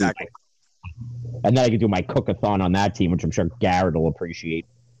 Yeah, exactly. And then I can do my cook-a-thon on that team, which I'm sure Garrett will appreciate.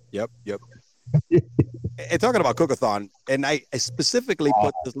 Yep. And talking about cook-a-thon, and I specifically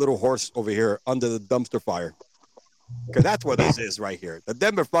put this little horse over here under the dumpster fire because that's what this is right here. The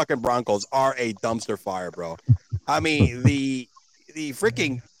Denver fucking Broncos are a dumpster fire, bro. I mean, the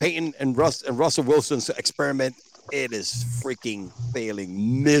freaking Peyton and Russell Wilson's experiment it is freaking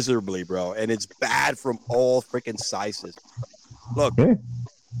failing miserably, bro. And it's bad from all freaking sizes. Look,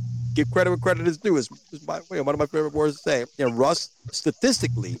 give credit where credit is due. Is one of my favorite words to say. You know, Russ,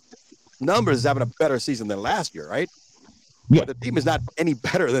 statistically, numbers is having a better season than last year, right? Yeah. But the team is not any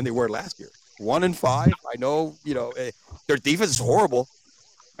better than they were last year. 1-5. I know, their defense is horrible.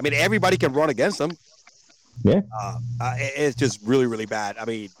 I mean, everybody can run against them. Yeah. It's just really, really bad. I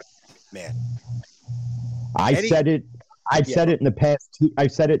mean, man. I've said it in the past.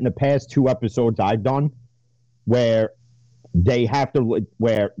 I've said it in the past 2 episodes I've done, where they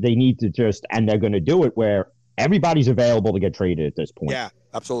need to just, and they're going to do it, where everybody's available to get traded at this point. Yeah,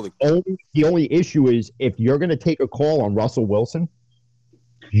 absolutely. The only issue is if you're going to take a call on Russell Wilson,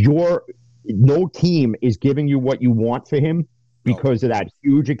 no team is giving you what you want for him because of that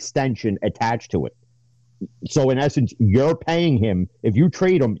huge extension attached to it. So in essence, you're paying him. If you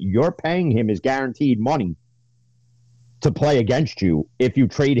trade him, you're paying him his guaranteed money to play against you if you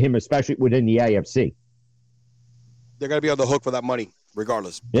trade him, especially within the AFC. They're going to be on the hook for that money,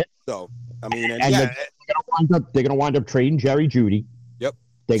 regardless. Yeah. So, I mean, they're going to wind up trading Jerry Jeudy. Yep.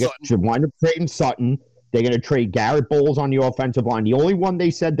 They're going to wind up trading Sutton. They're going to trade Garrett Bowles on the offensive line. The only one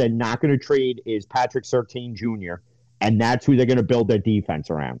they said they're not going to trade is Patrick Surtain Jr., and that's who they're going to build their defense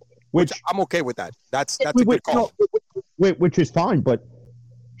around. Which I'm okay with that. That's a good call. Which is fine, but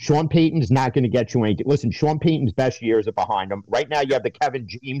Sean Payton's not going to get you anything. Listen, Sean Payton's best years are behind him. Right now, you have the Kevin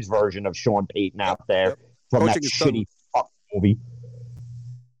James version of Sean Payton out there from that shitty movie.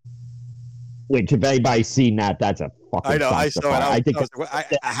 Which, if anybody's seen that, that's a fucking. I know. I saw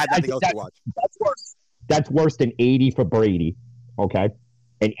it. I had nothing else to watch. That's worse than 80 for Brady. Okay,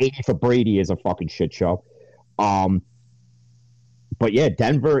 and 80 for Brady is a fucking shit show. But yeah,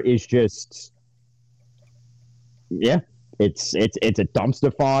 Denver is just, it's a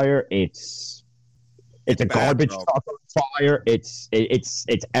dumpster fire. It's a garbage truck on fire. It's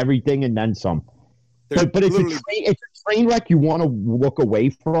everything and then some. But it's a train wreck you want to look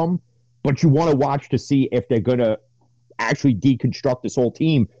away from, but you want to watch to see if they're gonna actually deconstruct this whole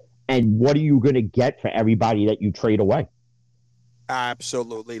team and what are you gonna get for everybody that you trade away.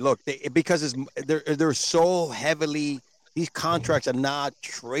 Absolutely. Look, because they're so heavily. These contracts are not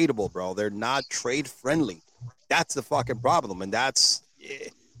tradable, bro. They're not trade friendly. That's the fucking problem. And it's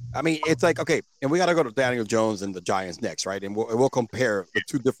like, okay, and we got to go to Daniel Jones and the Giants next, right? And we'll compare the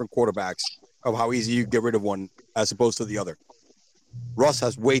 2 different quarterbacks of how easy you get rid of one as opposed to the other. Russ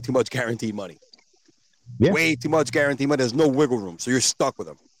has way too much guaranteed money. Yeah. Way too much guaranteed money. There's no wiggle room. So you're stuck with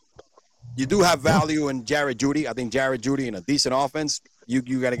him. You do have value in Jared Jeudy. I think Jared Jeudy in a decent offense, you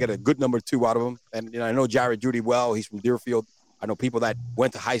got to get a good number 2 out of him. And I know Jared Jeudy well. He's from Deerfield. I know people that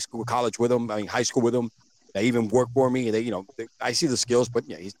went to high school with him. They even work for me. I see the skills, but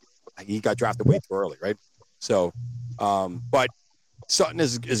yeah, he got drafted way too early, right? So, but Sutton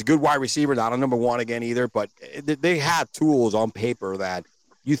is a good wide receiver, not a number 1 again either. But they had tools on paper that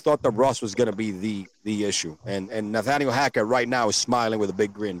you thought the Russ was going to be the issue. And Nathaniel Hackett right now is smiling with a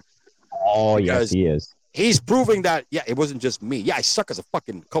big grin. Oh, yes, he is. He's proving that, it wasn't just me. Yeah, I suck as a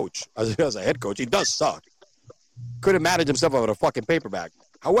fucking coach, as a head coach. He does suck. Couldn't manage himself out of a fucking paperback.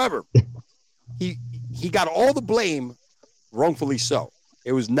 However, he got all the blame, wrongfully so.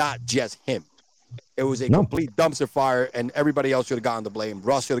 It was not just him. It was a complete dumpster fire, and everybody else should have gotten the blame.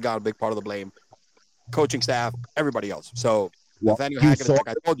 Russ should have gotten a big part of the blame. Coaching staff, everybody else. So, Nathaniel Hackett, like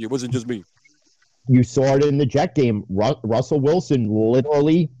I told you, it wasn't just me. You saw it in the Jet game. Russell Wilson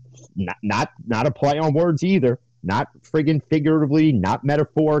literally... Not a play on words either. Not friggin' figuratively, not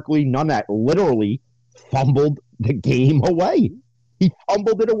metaphorically, none of that. Literally fumbled the game away. He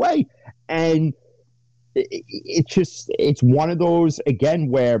fumbled it away. And it's one of those, again,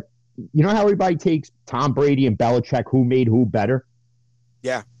 where, you know how everybody takes Tom Brady and Belichick, who made who better?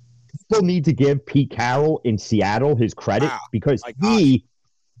 Yeah. Still need to give Pete Carroll in Seattle his credit because he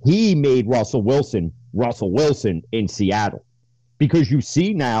made Russell Wilson in Seattle. Because you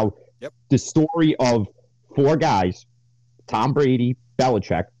see now the story of 4 guys, Tom Brady,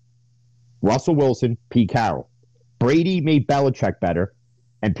 Belichick, Russell Wilson, Pete Carroll. Brady made Belichick better,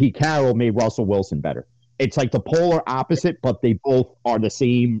 and Pete Carroll made Russell Wilson better. It's like the polar opposite, but they both are the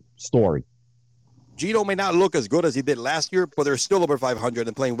same story. Gino may not look as good as he did last year, but they're still over 500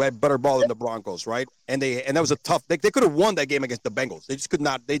 and playing better ball than the Broncos, right? And that was a tough. They could have won that game against the Bengals. They just could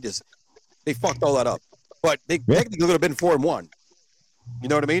not. They fucked all that up. But they technically could have been 4-1. You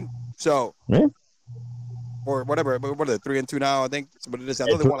know what I mean? So, or whatever. What are they, 3-2 now? I think. But it is. I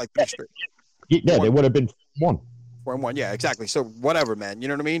know they won like 3 straight. Yeah, they would have been 1. 4-1. Yeah, exactly. So whatever, man. You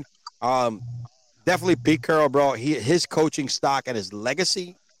know what I mean? Definitely Pete Carroll, bro. His coaching stock and his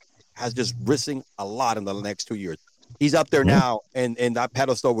legacy has just risen a lot in the next 2 years. He's up there now and that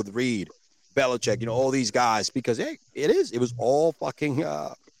pedestal with Reed, Belichick, all these guys, because hey, it was all fucking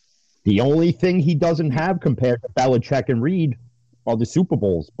the only thing he doesn't have compared to Belichick and Reed are the Super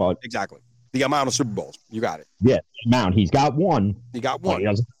Bowls, but exactly the amount of Super Bowls. You got it. Yeah, amount. He's got one. He got one,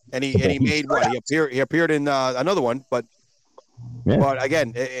 and he made what? He appeared in another one, but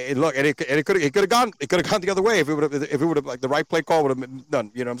again, it could have gone the other way if it would have like the right play call would have been done.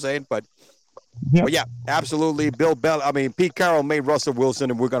 You know what I'm saying? But yeah, absolutely. Pete Carroll made Russell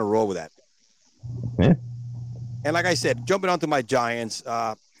Wilson, and we're gonna roll with that. Yeah. And like I said, jumping onto my Giants,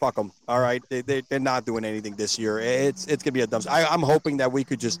 fuck them. All right, they're not doing anything this year. It's gonna be a dump. I'm hoping that we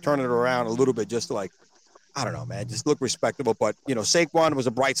could just turn it around a little bit, just to like, I don't know, man, just look respectable. But Saquon was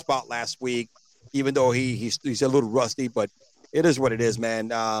a bright spot last week, even though he's a little rusty. But it is what it is, man.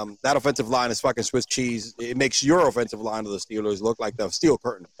 That offensive line is fucking Swiss cheese. It makes your offensive line of the Steelers look like the steel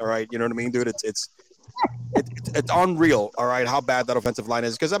curtain. All right, you know what I mean, dude? It's unreal. All right, how bad that offensive line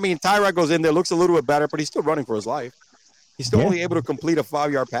is. Because Tyrod goes in there, looks a little bit better, but he's still running for his life. He's still only able to complete a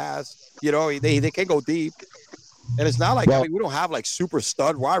 5-yard pass. They can't go deep. And it's not like, we don't have like super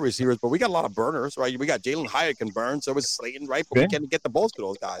stud wide receivers, but we got a lot of burners, right? We got Jalen Hyatt can burn, so is Slayton, right? But we can't get the balls to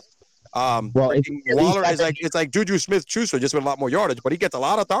those guys. Waller is like Juju Smith-Schuster, just with a lot more yardage, but he gets a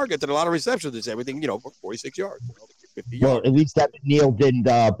lot of targets and a lot of receptions. It's everything, 46 yards, 50 yards. Well, at least that Neal didn't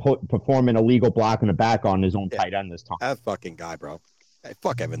perform an illegal block in the back on his own tight end this time. That fucking guy, bro. Hey,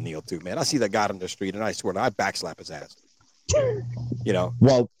 fuck Evan Neal too, man. I see that guy on the street, and I swear I backslap his ass.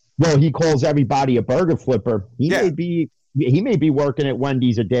 Well, he calls everybody a burger flipper. He may be working at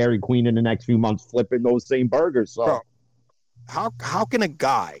Wendy's or Dairy Queen in the next few months, flipping those same burgers. So, bro, how can a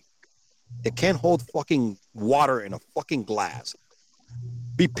guy that can't hold fucking water in a fucking glass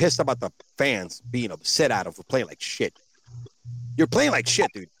be pissed about the fans being upset at him for playing like shit? You're playing like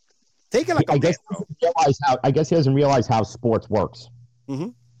shit, dude. Take it like a man, bro. I guess he doesn't realize how sports works. Mm-hmm.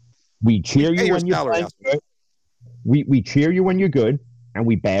 We cheer you when you're playing good. We cheer you when you're good, and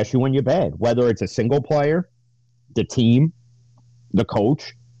we bash you when you're bad. Whether it's a single player, the team, the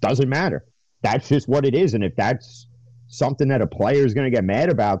coach, doesn't matter. That's just what it is. And if that's something that a player is going to get mad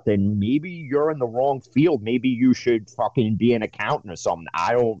about, then maybe you're in the wrong field. Maybe you should fucking be an accountant or something.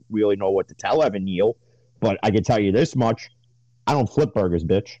 I don't really know what to tell Evan Neal, but I can tell you this much. I don't flip burgers,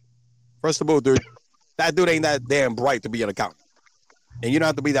 bitch. First of all, dude, that dude ain't that damn bright to be an accountant. And you don't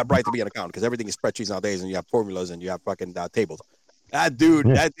have to be that bright to be an accountant because everything is spreadsheets nowadays and you have formulas and you have fucking tables. That dude,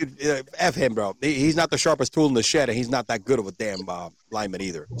 F him, bro. He's not the sharpest tool in the shed and he's not that good of a damn lineman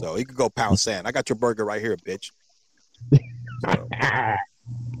either. So he could go pound sand. I got your burger right here, bitch. So,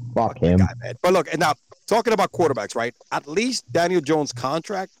 fuck him. Guy, man. But look, and now talking about quarterbacks, right? At least Daniel Jones'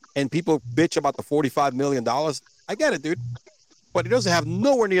 contract and people bitch about the $45 million. I get it, dude. But he doesn't have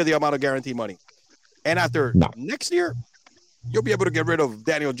nowhere near the amount of guaranteed money. And after next year, you'll be able to get rid of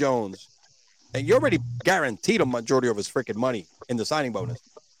Daniel Jones. And you already guaranteed a majority of his freaking money in the signing bonus.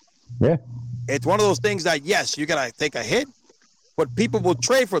 Yeah. It's one of those things that, yes, you're going to take a hit, but people will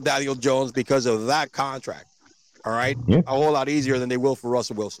trade for Daniel Jones because of that contract. All right? Yeah. A whole lot easier than they will for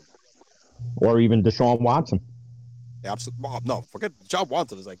Russell Wilson. Or even Deshaun Watson. Yeah, absolutely. Oh, no, forget Deshaun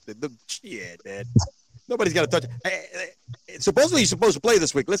Watson. Is like, the shit, man. Nobody's got to touch it. Supposedly he's supposed to play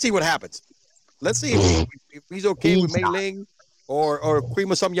this week. Let's see what happens. Let's see if he's okay with Mei Ling or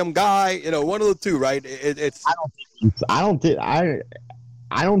cream of some young guy. One of the two, right? It's. I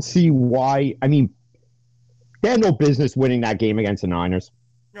don't see why. I mean, they had no business winning that game against the Niners.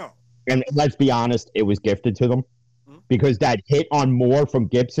 No. And let's be honest, it was gifted to them because that hit on Moore from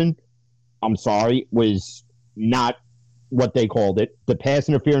Gibson, I'm sorry, was not what they called it. The pass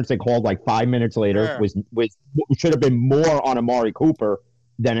interference they called like 5 minutes later was should have been more on Amari Cooper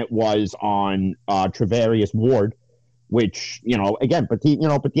than it was on Travarius Ward, which, again, but the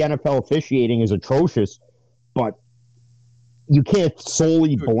NFL officiating is atrocious, but you can't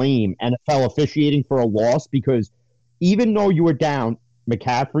solely blame NFL officiating for a loss because even though you were down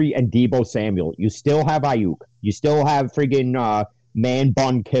McCaffrey and Deebo Samuel, you still have Ayuk. You still have friggin' Man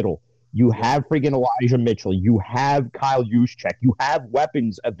Bun Kittle. You have friggin' Elijah Mitchell. You have Kyle Juszczyk. You have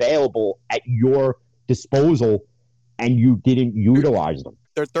weapons available at your disposal, and you didn't utilize them.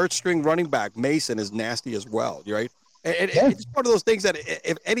 Their third-string running back, Mason, is nasty as well, right? It's one of those things that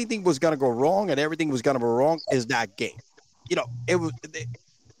if anything was going to go wrong and everything was going to go wrong is that game.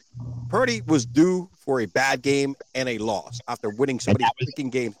 Purdy was due for a bad game and a loss after winning so many freaking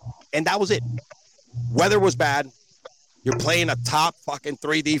games, and that was it. Weather was bad. You're playing a top fucking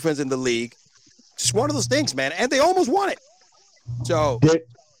 3 defense in the league. Just one of those things, man. And they almost won it. So,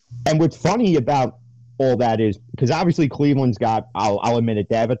 and what's funny about all that is because obviously Cleveland's got. I'll admit it.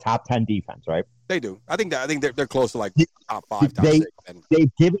 They have a top 10 defense, right? They do. I think they're close to like top 5, top they, 6. And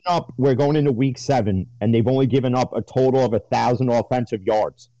they've given up. We're going into week 7, and they've only given up a total of 1,000 offensive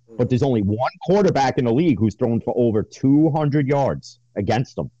yards. But there's only one quarterback in the league who's thrown for over 200 yards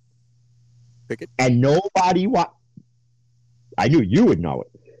against them. Pickett. And nobody. I knew you would know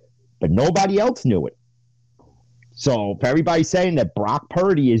it, but nobody else knew it. So if everybody's saying that Brock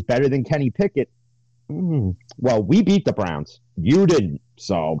Purdy is better than Kenny Pickett, well, we beat the Browns. You didn't.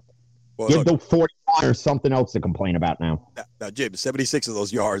 So give the 49ers something else to complain about now. Now, Jim, 76 of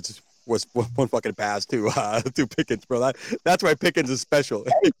those yards was one fucking pass to Pickens, bro. That's why Pickens is special.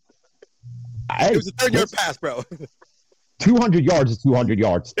 It was a 30-yard pass, bro. 200 yards is 200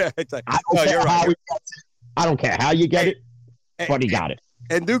 yards. Yeah, exactly. I don't care how you get it, but he got it.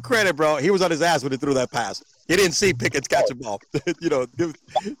 And do credit, bro. He was on his ass when he threw that pass. He didn't see Pickens catch the ball.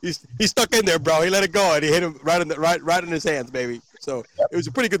 He stuck in there, bro. He let it go, and he hit him right in his hands, baby. So it was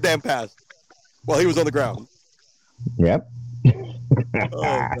a pretty good damn pass. While he was on the ground. Yep.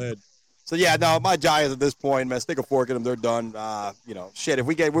 Oh man. So yeah, no, my Giants at this point, man, stick a fork in them. They're done. Shit. If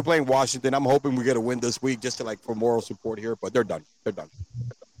we're playing Washington, I'm hoping we get a win this week, just to for moral support here. But they're done. They're done.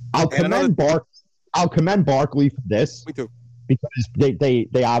 I'll commend Barkley for this. Me too. Because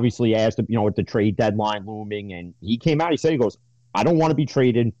they obviously asked him, with the trade deadline looming, and he came out. He goes, "I don't want to be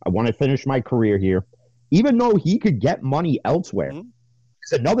traded. I want to finish my career here," even though he could get money elsewhere. Mm-hmm.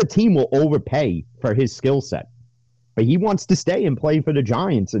 Because another team will overpay for his skill set. But he wants to stay and play for the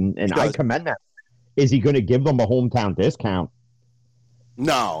Giants, and I commend that. Is he going to give them a hometown discount?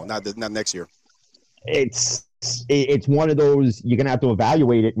 No, not next year. It's one of those, you're going to have to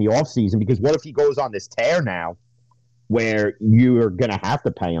evaluate it in the offseason, because what if he goes on this tear now where you're going to have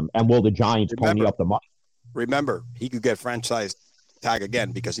to pay him, and will the Giants pony up the money? Remember, he could get franchise tag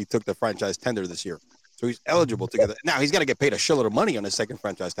again because he took the franchise tender this year. So he's eligible to get that. Now, he's going to get paid a shitload of money on his second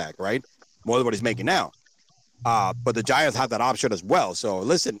franchise tag, right? More than what he's making now. But the Giants have that option as well. So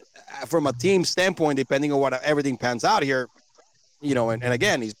listen, from a team standpoint, depending on what everything pans out here, and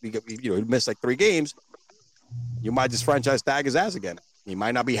again, he missed like 3 games. You might just franchise tag his ass again. He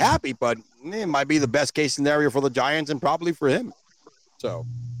might not be happy, but it might be the best case scenario for the Giants and probably for him. So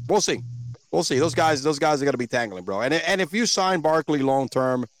we'll see. We'll see. Those guys are going to be tangling, bro. And if you sign Barkley long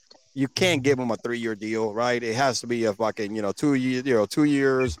term, you can't give him a 3-year deal, right? It has to be a fucking 2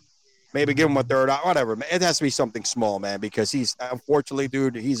 years. Maybe give him a third, whatever. It has to be something small, man, because he's unfortunately,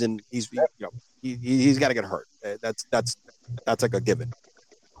 dude. He's got to get hurt. That's like a given.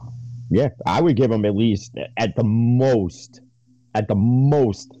 Yeah, I would give him at least at the most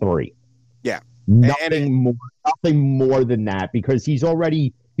 3. Yeah, nothing more than that, because he's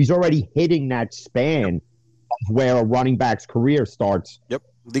already hitting that span of where a running back's career starts. Yep.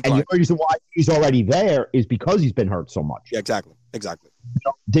 Decline. And the reason why he's already there is because he's been hurt so much. Yeah, exactly.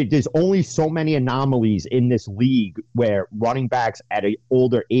 There's only so many anomalies in this league where running backs at an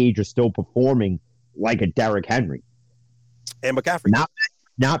older age are still performing like a Derrick Henry and McCaffrey. Not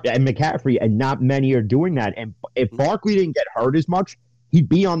many are doing that. And if Barkley didn't get hurt as much, he'd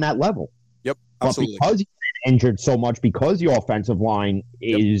be on that level. Yep, absolutely. But because he's been injured so much, because the offensive line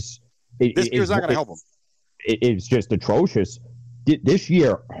is this year's not going to help him. It's just atrocious. This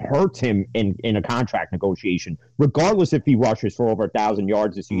year hurts him in a contract negotiation, regardless if he rushes for over 1,000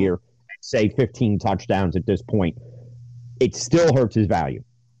 yards this year, say 15 touchdowns at this point. It still hurts his value.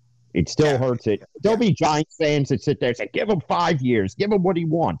 It still hurts it. There'll be Giants fans that sit there and say, give him 5 years. Give him what he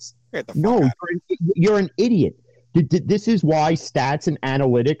wants. No, you're an idiot. This is why stats and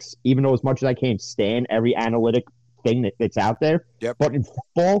analytics, even though as much as I can't stand every analytic thing that's out there, but in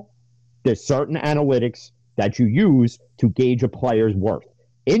football, there's certain analytics that you use to gauge a player's worth.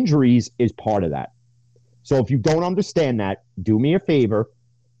 Injuries is part of that. So if you don't understand that, do me a favor.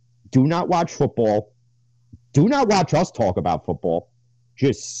 Do not watch football. Do not watch us talk about football.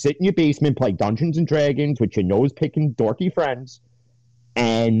 Just sit in your basement, play Dungeons and Dragons with your nose-picking dorky friends,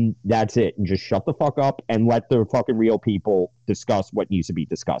 and that's it. And just shut the fuck up and let the fucking real people discuss what needs to be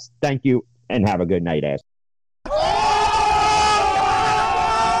discussed. Thank you, and have a good night, ass.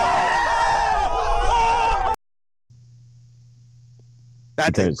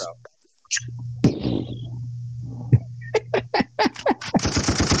 That's it, bro.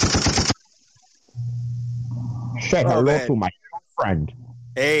 Say hello to my friend.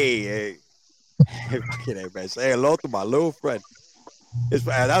 Hey, man. Say hello to my little friend.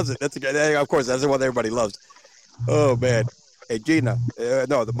 That's a good. Of course, that's the one everybody loves. Oh man, hey Gina.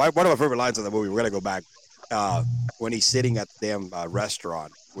 One of my favorite lines in the movie. We're gonna go back when he's sitting at the damn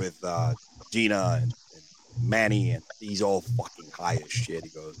restaurant with Gina and Manny, and he's all fucking high as shit. He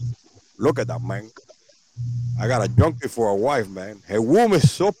goes, "Look at that, man. I got a junkie for a wife, man. Her womb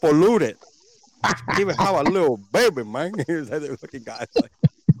is so polluted. She can't even have a little baby, man. He's that looking guy. It's like,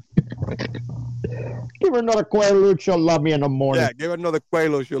 Give her another Quaalude, she'll love me in the morning. yeah, give her another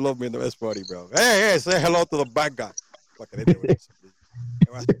Quaalude. She'll love me in the best party, bro. Hey, say hello to the bad guy. Fucking idiot.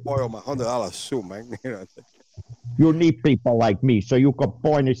 I spoil my $100 suit, man. You know, You need people like me, so you can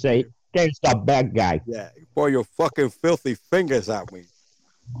point and say, there's the bad guy. yeah, you point your fucking filthy fingers at me.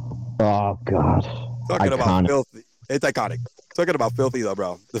 Oh, God. Talking about filthy. It's iconic. Talking about filthy, though,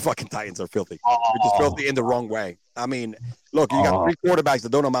 bro. The fucking Titans are filthy. They're just filthy in the wrong way. I mean, look, you got 3 quarterbacks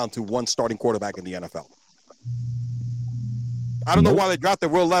that don't amount to 1 starting quarterback in the NFL. I don't know why they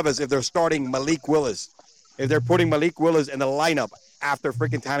drafted Will Levis if they're starting Malik Willis. If they're putting Malik Willis in the lineup after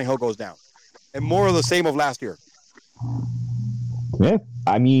freaking Tannehill goes down. And more of the same of last year. Yeah,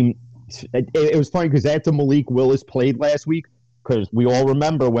 I mean, it was funny because after Malik Willis played last week, because we all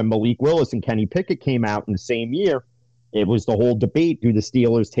remember when Malik Willis and Kenny Pickett came out in the same year, it was the whole debate, do the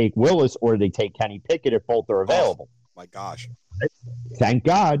Steelers take Willis or do they take Kenny Pickett if both are available? Oh, my gosh. Thank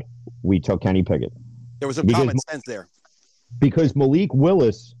God we took Kenny Pickett. There was some common sense there. Because Malik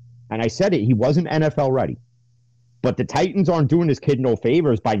Willis, and I said it, he wasn't NFL ready. But the Titans aren't doing this kid no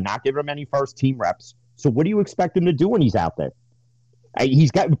favors by not giving him any first-team reps. So what do you expect him to do when he's out there?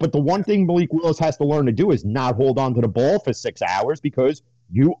 But the one thing Malik Willis has to learn to do is not hold on to the ball for 6 hours because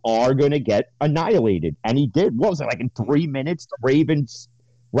you are going to get annihilated. And he did. What was it, like in 3 minutes? The Ravens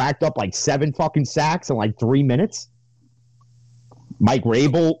racked up like 7 fucking sacks in like 3 minutes. Mike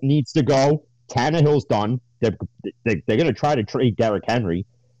Rabel needs to go. Tannehill's done. They're going to try to trade Derrick Henry.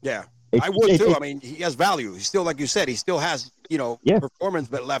 Yeah. I would too. I mean, he has value. He still, like you said, he still has, performance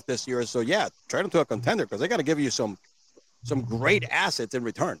but left this year. So, yeah, trade him to a contender because they got to give you some great assets in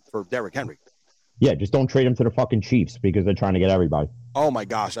return for Derrick Henry. Yeah, just don't trade him to the fucking Chiefs because they're trying to get everybody. Oh, my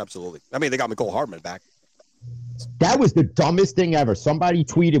gosh, absolutely. I mean, they got McCole Hardman back. That was the dumbest thing ever. Somebody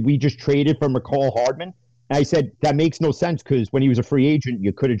tweeted, we just traded for McCole Hardman. And I said, that makes no sense because when he was a free agent,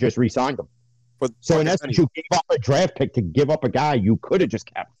 you could have just re-signed him. So, in essence, you gave up a draft pick to give up a guy you could have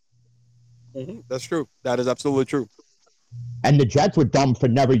just kept. Mm-hmm. That's true. That is absolutely true. And the Jets were dumb for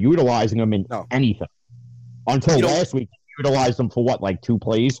never utilizing him in anything. Until last week, they utilized him for what, like 2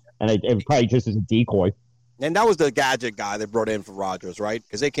 plays? And it was probably just as a decoy. And that was the gadget guy they brought in for Rodgers, right?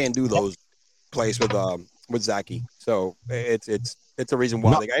 Because they can't do those plays with Zachy. So it's a reason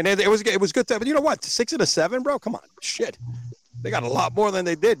why they got. And it was good. But you know what? 6 and 7, bro. Come on, shit. They got a lot more than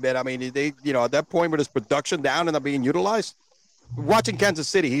they did, man. I mean, they at that point with his production down and not being utilized. Watching Kansas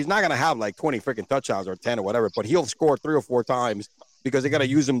City, he's not going to have like 20 freaking touchdowns or 10 or whatever, but he'll score 3 or 4 times because they got to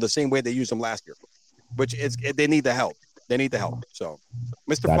use him the same way they used him last year, which is they need the help. They need the help. So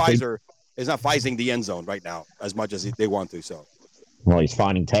Mr. Pfizer is not Phizing the end zone right now as much as they want to. So, well, he's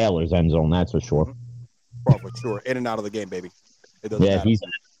finding Taylor's end zone, that's for sure. Oh, for sure. In and out of the game, baby. It doesn't matter.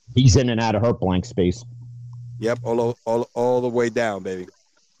 He's in and out of her blank space. Yep, all the way down, baby.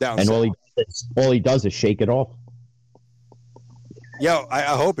 Down. And all he does is shake it off. Yo, I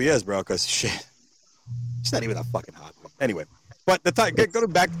hope he is, bro, because shit, it's not even that fucking hot. Anyway, but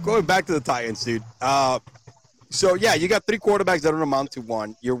going back to the Titans, dude. So yeah, you got 3 quarterbacks that don't amount to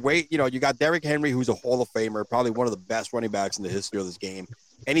 1. You got Derrick Henry, who's a Hall of Famer, probably one of the best running backs in the history of this game,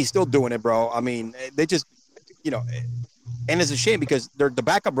 and he's still doing it, bro. I mean, they just, and it's a shame because the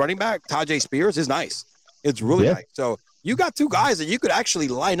backup running back, Tajay Spears, is nice. It's really nice. So you got 2 guys that you could actually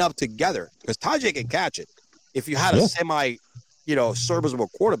line up together because Tajay can catch it if you had a semi. Serviceable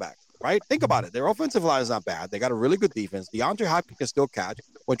quarterback, right? Think about it. Their offensive line is not bad. They got a really good defense. DeAndre Hopkins can still catch.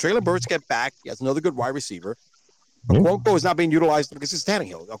 When Traylon Burks get back, he has another good wide receiver. Okonkwo is not being utilized because it's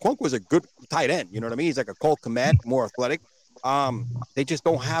Tannehill. Okonkwo is a good tight end. You know what I mean? He's like a Colt Kmet, more athletic. They just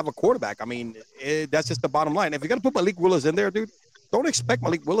don't have a quarterback. I mean, that's just the bottom line. If you're going to put Malik Willis in there, dude, don't expect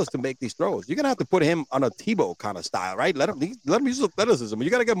Malik Willis to make these throws. You're going to have to put him on a Tebow kind of style, right? Let him use his athleticism. You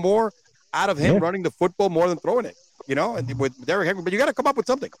got to get more out of him running the football more than throwing it. And with Derrick Henry, but you got to come up with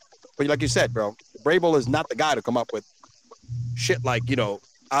something. But like you said, bro, Vrabel is not the guy to come up with shit like,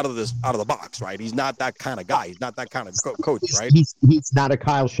 out of the box, right? He's not that kind of guy. He's not that kind of coach, right? He's not a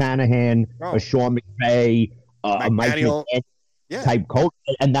Kyle Shanahan, a Sean McVay, a Mike McDaniel type coach.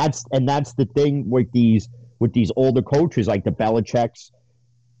 And that's the thing with these older coaches like the Belichick's.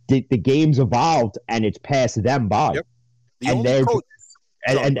 The game's evolved and it's passed them by. Yep.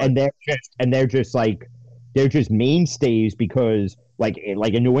 They're just mainstays because, like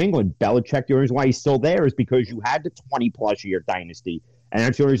in New England, Belichick, the reason why he's still there is because you had the 20-plus year dynasty, and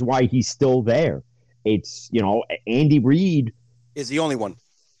that's the reason why he's still there. It's, Andy Reid is the only one.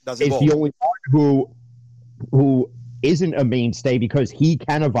 The only one who isn't a mainstay because he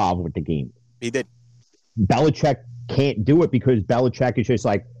can evolve with the game. He did. Belichick can't do it because Belichick is just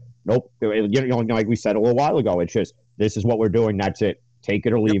like, nope. Like we said a little while ago, it's just, this is what we're doing. That's it. Take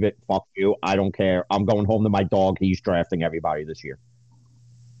it or leave it. Fuck you. I don't care. I'm going home to my dog. He's drafting everybody this year.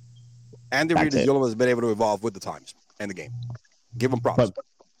 Andy Reid is the only one that's been able to evolve with the times and the game. Give him props.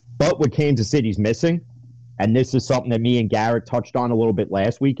 But what Kansas City's missing, and this is something that me and Garrett touched on a little bit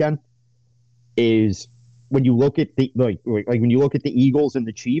last weekend, is when you look at the when you look at the Eagles and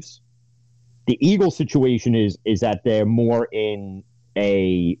the Chiefs, the Eagles situation is that they're more in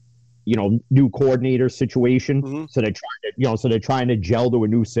a new coordinator situation. Mm-hmm. So they're trying to gel to a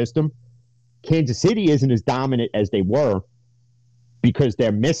new system. Kansas City isn't as dominant as they were because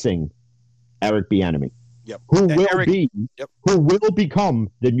they're missing Eric Bieniemy. Yep. Who will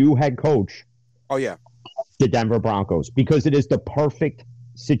become the new head coach? Oh yeah, the Denver Broncos, because it is the perfect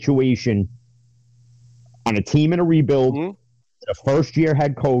situation on a team in a rebuild, a first-year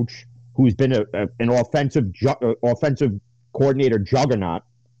head coach who's been an offensive coordinator juggernaut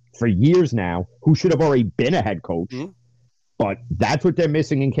for years now, who should have already been a head coach. Mm-hmm. But that's what they're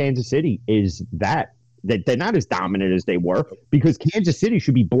missing in Kansas City, is that they're not as dominant as they were, because Kansas City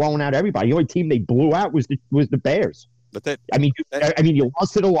should be blowing out everybody. The only team they blew out was the Bears. But that, I mean, you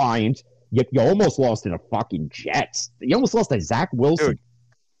lost to the Lions. You almost lost to the fucking Jets. You almost lost to Zach Wilson. Dude,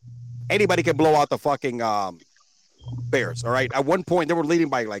 anybody can blow out the fucking Bears, all right? At one point, they were leading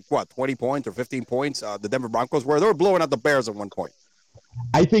by 20 points or 15 points. The Denver Broncos were. They were blowing out the Bears at one point.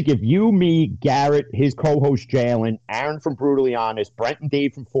 I think if you, me, Garrett, his co-host Jalen, Aaron from Brutally Honest, Brent and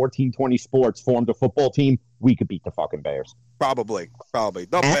Dave from 1420 Sports formed a football team, we could beat the fucking Bears. Probably.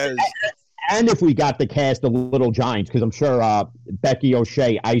 The Bears. And if we got the cast of Little Giants, because I'm sure Becky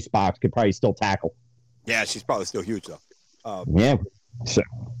O'Shea, Icebox, could probably still tackle. Yeah, she's probably still huge, though. Yeah. So,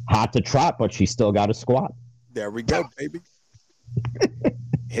 hot to trot, but she still got a squat. There we go, baby.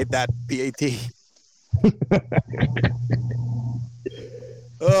 Hit that PAT.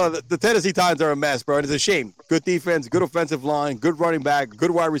 The Tennessee Titans are a mess, bro. And it's a shame. Good defense, good offensive line, good running back,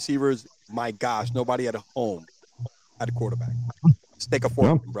 good wide receivers. My gosh, nobody at home at a quarterback. Stake a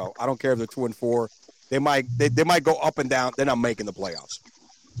fork, bro. I don't care if they're 2-4. They might go up and down. They're not making the playoffs.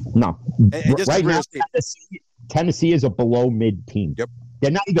 No. And just right now, Tennessee is a below mid team. Yep.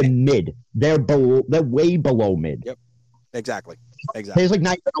 They're not even mid. They're way below mid. Yep. Exactly. There's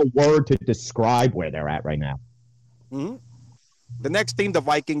not even a word to describe where they're at right now. Mm-hmm. The next team, the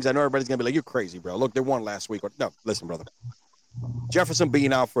Vikings, I know everybody's going to be like, you're crazy, bro. Look, they won last week. No, listen, brother. Jefferson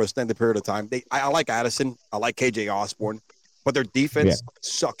being out for a extended period of time. I like Addison. I like KJ Osborne. But their defense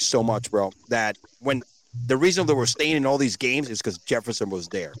sucks so much, bro, that when the reason they were staying in all these games is because Jefferson was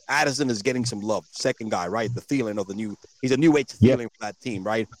there. Addison is getting some love. Second guy, right? The Thielen of he's a new age Thielen for that team,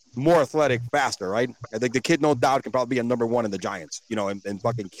 right? More athletic, faster, right? I think the kid, no doubt, can probably be a number one in the Giants, and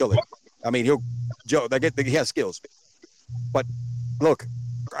fucking kill it. I mean, he has skills. But look,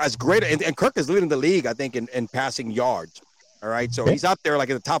 as great, and Kirk is leading the league, I think, in passing yards. All right. So he's out there in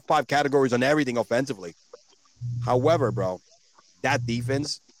the top 5 categories on everything offensively. However, bro, that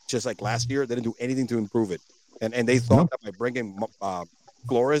defense, just like last year, they didn't do anything to improve it. And they thought that by bringing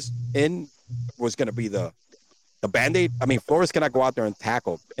Flores in was going to be the Band-Aid. I mean, Flores cannot go out there and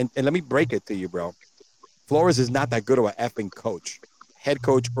tackle. And let me break it to you, bro. Flores is not that good of an effing coach, head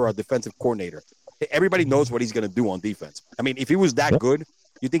coach, or a defensive coordinator. Everybody knows what he's going to do on defense. I mean, if he was that good,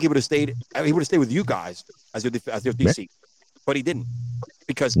 you think he would have stayed? He would have stayed with you guys as your DC, but he didn't,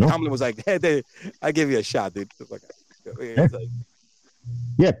 because Tomlin was like, "Hey, I give you a shot, dude."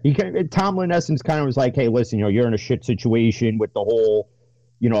 Tomlin in essence kind of was like, "Hey, listen, you're in a shit situation with the whole,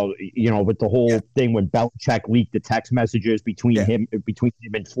 with the whole thing when Belichick leaked the text messages between him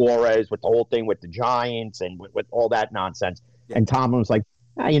and Flores, with the whole thing with the Giants and with all that nonsense." Yeah. And Tomlin was like,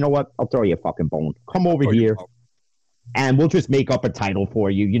 you know what? I'll throw you a fucking bone. Come over here, and we'll just make up a title for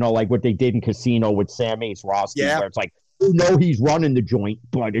you. Like what they did in Casino with Sam Ace Roski, where it's like, he's running the joint,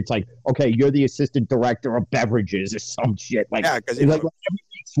 but it's like, okay, you're the assistant director of beverages or some shit. Because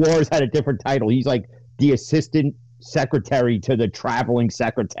Flores had a different title. He's like the assistant secretary to the traveling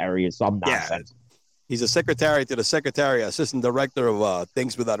secretary or some nonsense. He's a secretary to the secretary, assistant director of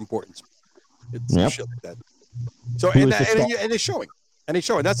things without importance. It's shit like that. So and it's showing. And he's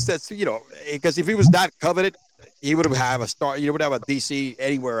showing that's because if he was that coveted, he would have a star. You would have a DC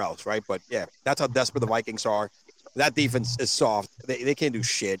anywhere else, right? But that's how desperate the Vikings are. That defense is soft. They can't do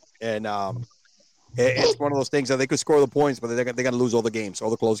shit, and it's one of those things that they could score the points, but they're gonna lose all the games, all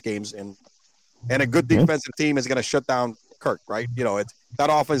the close games, and a good defensive team is gonna shut down Kirk, right? That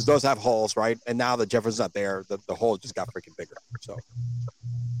offense does have holes, right? And now that Jefferson's not there, the hole just got freaking bigger. So,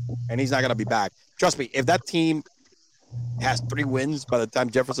 and he's not gonna be back. Trust me, if that team has 3 wins by the time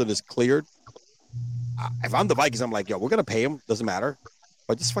Jefferson is cleared, if I'm the Vikings, I'm like, yo, we're gonna pay him. Doesn't matter,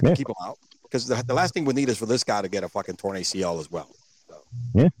 but just fucking keep him out because the last thing we need is for this guy to get a fucking torn ACL as well. So.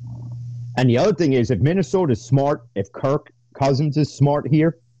 Yeah. And the other thing is, if Minnesota's smart, if Kirk Cousins is smart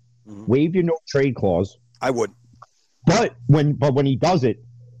here, waive your no trade clause. I would. But when he does it,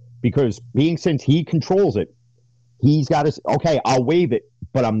 because since he controls it, he's got to okay. I'll waive it,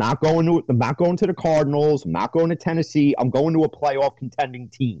 but I'm not going to the Cardinals. I'm not going to Tennessee. I'm going to a playoff contending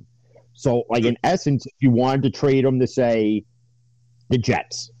team. So, like in essence, if you wanted to trade him to say the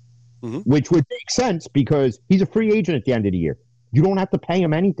Jets, which would make sense because he's a free agent at the end of the year. You don't have to pay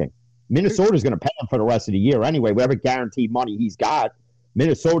him anything. Minnesota's going to pay him for the rest of the year anyway. Whatever guaranteed money he's got,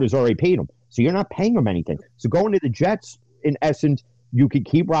 Minnesota's already paid him. So you're not paying him anything. So going to the Jets, in essence, you could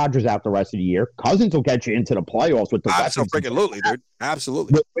keep Rodgers out the rest of the year. Cousins will get you into the playoffs with the absolutely, dude.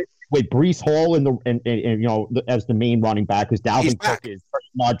 Absolutely. With Breece Hall and as the main running back, because Dalvin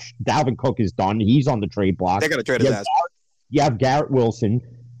Cook is done. He's on the trade block. They're going to trade his ass. You have Garrett Wilson.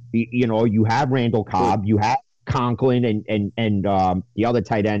 You have Randall Cobb. You have Conklin and the other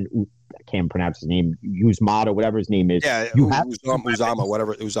tight end. I can't pronounce his name. Uzmata, whatever his name is. Yeah, Uzama,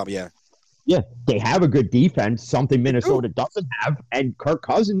 whatever. Uzama, yeah. Yeah, they have a good defense, something Minnesota doesn't have, and Kirk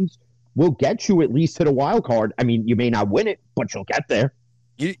Cousins will get you at least to the wild card. I mean, you may not win it, but you'll get there.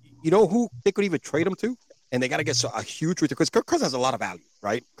 You know who they could even trade him to? And they got to get a huge return because Kirk Cousins has a lot of value,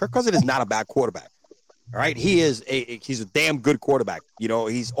 right? Kirk Cousins is not a bad quarterback, all right? He's a damn good quarterback.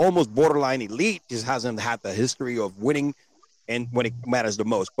 He's almost borderline elite. Just hasn't had the history of winning, and when it matters the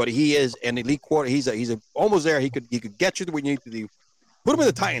most. But he is an elite quarter. He's almost there. He could get you to where you need to do. Put him in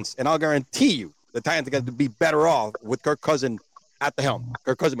the Titans, and I'll guarantee you the Titans are going to be better off with Kirk Cousins at the helm.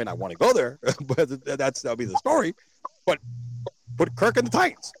 Kirk Cousins may not want to go there, but that'll be the story. But put Kirk in the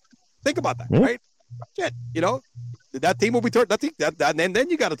Titans. Think about that, right? Shit, that team will be turned. And then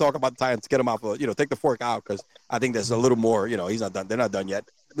you got to talk about the Titans, get him off. Take the fork out because I think there's a little more. He's not done. They're not done yet.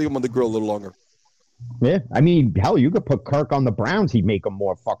 Leave him on the grill a little longer. Yeah, I mean, hell, you could put Kirk on the Browns. He'd make him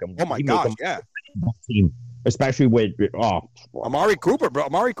more fucking. Oh my gosh, yeah. Team. Especially with Amari Cooper, bro.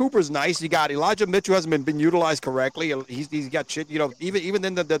 Amari Cooper's nice. You got Elijah Mitchell hasn't been utilized correctly. He's got shit. Even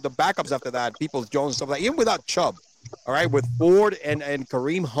then the backups after that, Peoples Jones and stuff like that. Even without Chubb, all right, with Ford and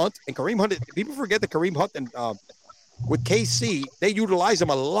Kareem Hunt people forget that Kareem Hunt and with KC they utilize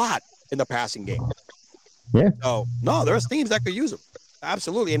him a lot in the passing game. Yeah. So no, there's teams that could use him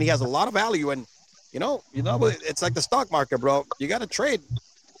absolutely, and he has a lot of value. And it's like the stock market, bro. You got to trade.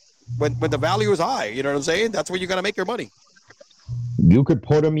 When the value is high, you know what I'm saying? That's where you're going to make your money. You could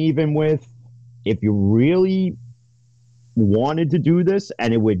put them even with, if you really wanted to do this,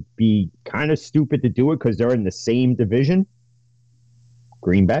 and it would be kind of stupid to do it because they're in the same division,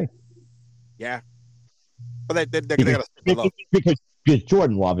 Green Bay. Yeah. But they're going to stick with Love. Because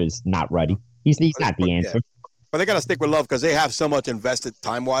Jordan Love is not ready. He's not the answer. Yeah. But they got to stick with Love because they have so much invested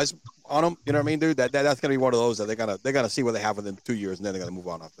time-wise on him. You know what I mean, dude? That's going to be one of those that they're gonna see what they have within 2 years, and then they're going to move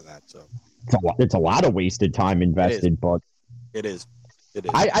on after that. So it's a lot of wasted time invested, but it is.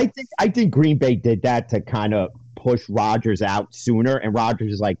 I think Green Bay did that to kind of push Rodgers out sooner, and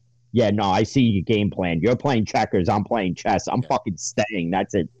Rodgers is like, yeah, no, I see your game plan. You're playing checkers. I'm playing chess. I'm fucking staying.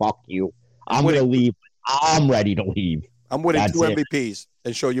 That's it. Fuck you. I'm going to leave. I'm ready to leave. I'm winning 2 MVPs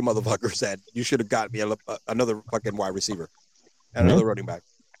and show you motherfuckers that you should have got me another fucking wide receiver and another running back.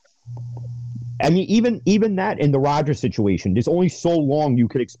 I mean, even that in the Rodgers situation, there's only so long you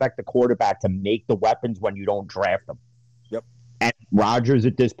could expect the quarterback to make the weapons when you don't draft them. Yep. And Rodgers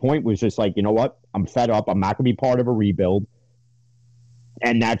at this point was just like, you know what? I'm fed up. I'm not going to be part of a rebuild.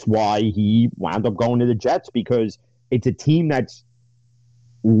 And that's why he wound up going to the Jets, because it's a team that's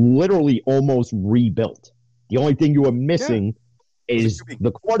literally almost rebuilt. The only thing you were missing is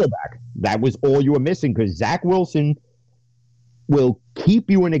the quarterback. That was all you were missing, because Zach Wilson will keep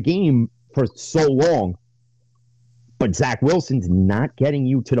you in a game for so long, but Zach Wilson's not getting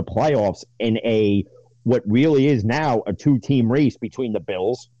you to the playoffs in what really is now a 2-team race between the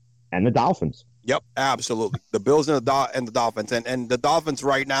Bills and the Dolphins. Yep, absolutely. The Bills and the Dolphins. And the Dolphins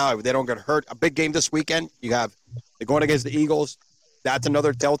right now, if they don't get hurt, a big game this weekend, they're going against the Eagles. That's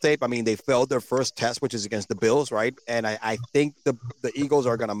another telltale. I mean, they failed their first test, which is against the Bills, right? And I think the Eagles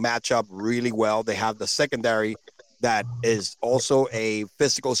are going to match up really well. They have the secondary that is also a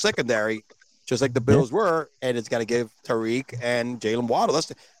physical secondary, just like the Bills were, and it's got to give Tariq and Jalen Waddle.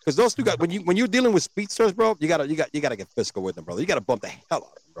 Because those two guys, when you're dealing with speedsters, bro, you gotta get physical with them, brother. You gotta bump the hell out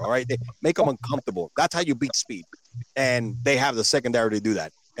of them, bro. All right, they make them uncomfortable. That's how you beat speed, and they have the secondary to do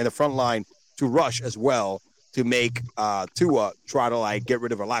that, and the front line to rush as well to make Tua try to get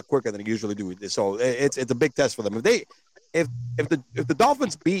rid of it a lot quicker than they usually do. So it's a big test for them. If the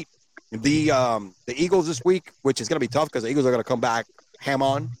Dolphins beat The Eagles this week, which is going to be tough because the Eagles are going to come back ham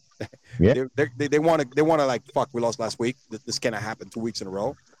on. Yeah. They want to like, fuck, we lost last week. This cannot happen 2 weeks in a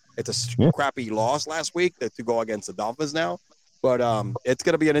row. It's a crappy loss last week to go against the Dolphins now. But it's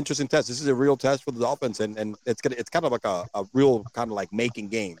going to be an interesting test. This is a real test for the Dolphins, and it's kind of like a real kind of like making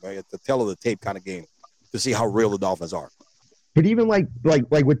game, right? It's a tell of the tape kind of game to see how real the Dolphins are. But even like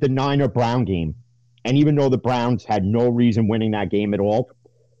with the Niner Brown game, and even though the Browns had no reason winning that game at all,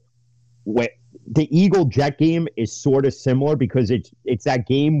 the Eagle Jet game is sort of similar because it's that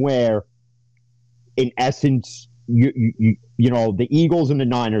game where, in essence, you know, the Eagles and the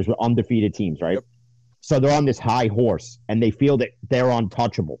Niners were undefeated teams, right? Yep. So they're on this high horse, and they feel that they're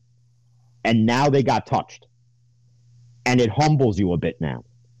untouchable, and now they got touched, and it humbles you a bit now,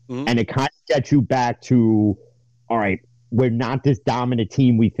 and it kind of gets you back to, all right, we're not this dominant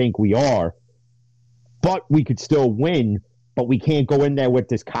team we think we are, but we could still win. But we can't go in there with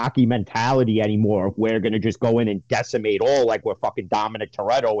this cocky mentality anymore. We're going to just go in and decimate all like we're fucking Dominic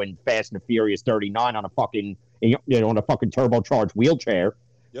Toretto and Fast and the Furious 39 on a fucking, on a fucking turbocharged wheelchair.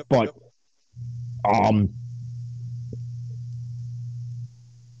 Yep, but,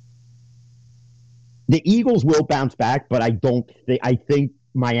 the Eagles will bounce back, but I think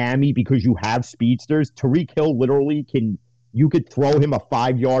Miami, because you have speedsters, Tyreek Hill literally you could throw him a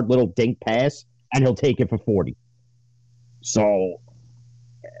 5-yard little dink pass and he'll take it for 40. So,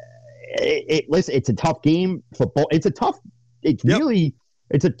 listen, it's a tough game for both. It's a tough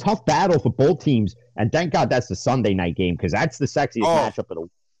battle for both teams. And thank God that's the Sunday night game because that's the sexiest matchup of the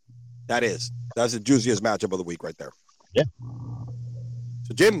week. That's the juiciest matchup of the week right there. Yeah.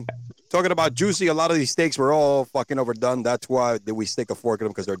 So, Jim, talking about juicy, a lot of these steaks were all fucking overdone. That's why we stick a fork in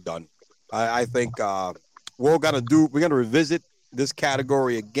them because they're done. I think we're gonna revisit this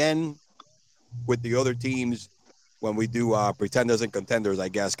category again with the other teams when we do pretenders and contenders, I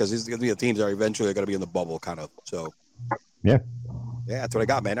guess, because these are going to be the teams that are eventually going to be in the bubble, kind of. So, yeah, that's what I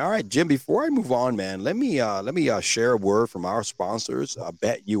got, man. All right, Jim. Before I move on, man, let me share a word from our sponsors,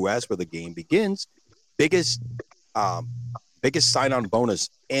 Bet US, where the game begins. Biggest sign-on bonus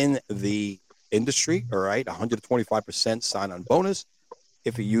in the industry. All right, 125% sign-on bonus.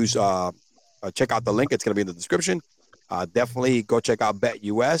 If you use check out the link, it's going to be in the description. Definitely go check out Bet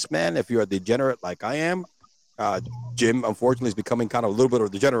US, man. If you're a degenerate like I am. Jim, unfortunately, is becoming kind of a little bit of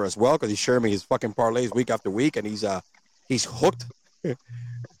a degenerate as well because he's sharing me his fucking parlays week after week, and he's hooked.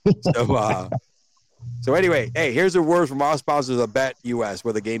 So anyway, hey, here's a word from our sponsors of Bet US,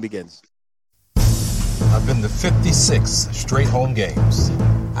 where the game begins. I've been to 56 straight home games.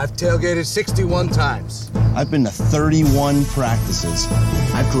 I've tailgated 61 times. I've been to 31 practices.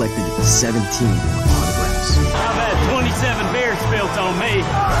 I've collected 17 autographs. I've had 27 beers spilled on me.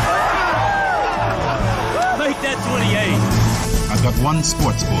 Make that 28. I've got one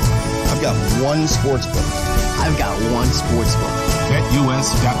sports book. I've got one sports book. I've got one sports book.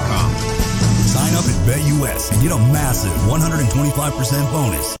 BetUS.com. Sign up at BetUS and get a massive 125%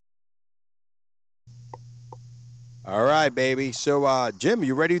 bonus. All right, baby. So, Jim,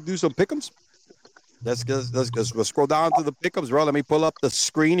 you ready to do some pick'ems? Let's scroll down to the pick'ems, bro. Let me pull up the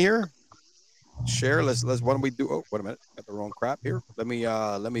screen here. Share. Let's. Why don't we do? Oh, wait a minute. Got the wrong crap here. Let me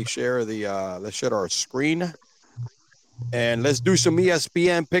share the. Let's share our screen, and let's do some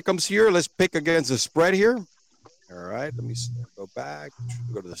ESPN pick'ems here. Let's pick against the spread here. All right. Let me go back.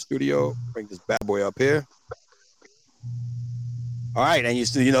 Go to the studio. Bring this bad boy up here. All right, and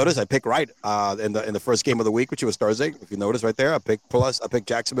you notice I picked right in the first game of the week, which was Thursday. If you notice right there, I picked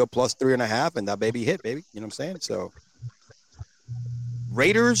Jacksonville plus 3.5, and that baby hit, baby. You know what I'm saying? So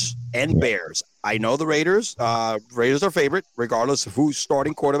Raiders and Bears. I know the Raiders. Raiders are favorite, regardless of who's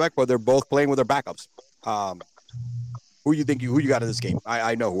starting quarterback, but they're both playing with their backups. Who you got in this game?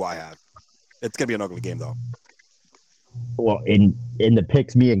 I know who I have. It's gonna be an ugly game though. Well, in the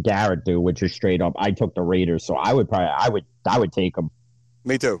picks me and Garrett do, which is straight up, I took the Raiders, so I would take them.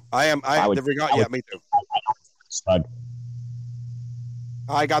 Me too. Me too. Stud.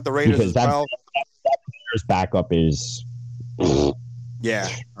 I got the Raiders as well. That Raiders backup is. Yeah,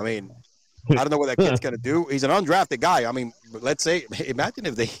 I mean, I don't know what that kid's gonna do. He's an undrafted guy. I mean, let's say, imagine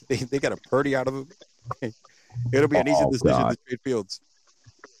if they got a Purdy out of him. It'll be an easy decision to trade Fields.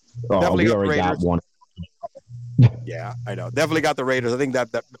 Definitely we already got one. Yeah, I know. Definitely got the Raiders. I think that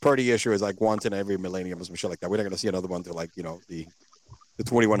Purdy issue is like once in every millennium or some shit like that. We're not going to see another one till like, the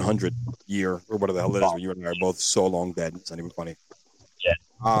 2100 year or whatever the hell it is when you and I are both so long dead. It's not even funny. Yeah,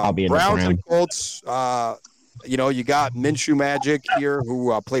 I'll be in Browns and Colts. You got Minshew Magic here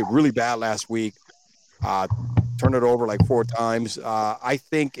who played really bad last week. Turned it over like 4 times. I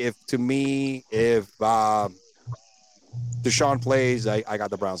think if Deshaun plays, I got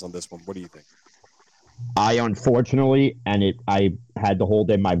the Browns on this one. What do you think? I unfortunately, I had to hold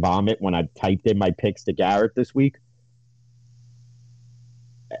in my vomit when I typed in my picks to Garrett this week.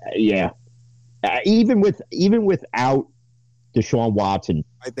 Even without Deshaun Watson,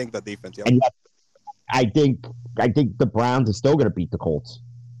 I think the defense. Yeah. And I think the Browns are still going to beat the Colts.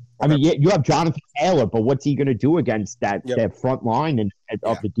 Okay. I mean, you have Jonathan Taylor, but what's he going to do against that front line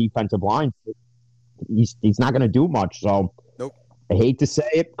of the defensive line? He's not going to do much. So, nope. I hate to say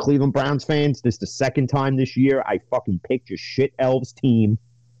it, Cleveland Browns fans. This is the second time this year I fucking picked your shit Elves team.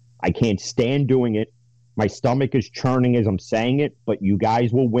 I can't stand doing it. My stomach is churning as I'm saying it, but you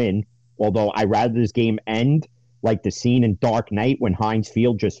guys will win. Although I'd rather this game end like the scene in Dark Knight when Heinz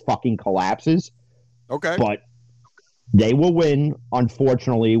Field just fucking collapses. Okay. But they will win,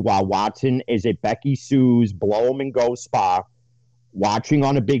 unfortunately, while Watson is at Becky Sue's blow 'em and go spa, watching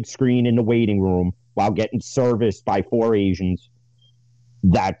on a big screen in the waiting room while getting serviced by 4 Asians.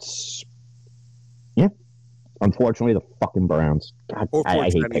 That's, unfortunately, the fucking Browns. God, I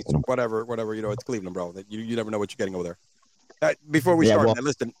hate picking them. Whatever, it's Cleveland, bro. You never know what you're getting over there. Before we start, man,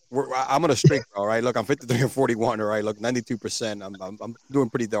 listen, I'm on a streak, all right? Look, I'm 53-41, all right? Look, 92%. I'm doing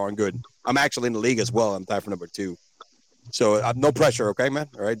pretty darn good. I'm actually in the league as well. I'm tied for number 2. So no pressure, okay, man?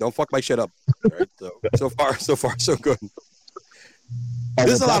 All right, don't fuck my shit up. All right, so far, so good.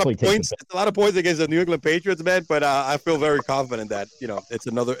 There's a lot of points. It's a lot of points against the New England Patriots, man. But I feel very confident that it's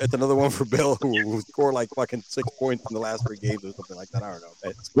another one for Bill, who scored like fucking 6 points in the last 3 games or something like that. I don't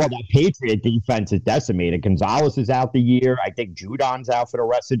know. Well, that Patriot defense is decimated. Gonzalez is out the year. I think Judon's out for the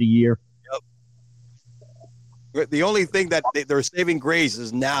rest of the year. Yep. The only thing that they're saving grace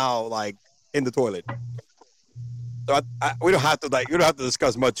is now like in the toilet. So we don't have to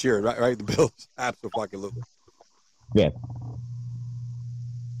discuss much here, right? The Bills, absolutely. Yeah.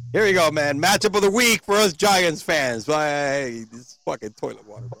 Here you go, man. Matchup of the week for us Giants fans. Hey, this fucking toilet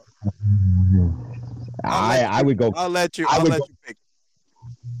water, bro. I would go. I'll let you pick.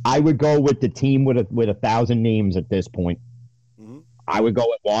 I would go with the team with 1,000 names at this point. Mm-hmm. I would go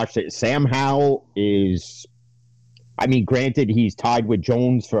with Washington. Sam Howell is. I mean, granted, he's tied with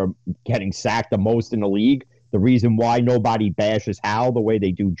Jones for getting sacked the most in the league. The reason why nobody bashes Howell the way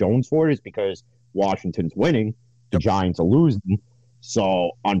they do Jones for it is because Washington's winning, the Giants are losing.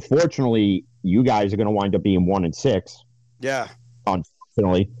 So, unfortunately, you guys are going to wind up being 1-6. Yeah.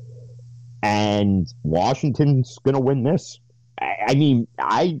 Unfortunately. And Washington's going to win this. I mean,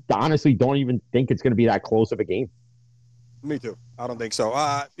 I honestly don't even think it's going to be that close of a game. Me too. I don't think so.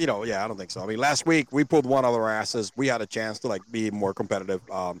 I don't think so. I mean, last week we pulled one out of our asses. We had a chance to be more competitive.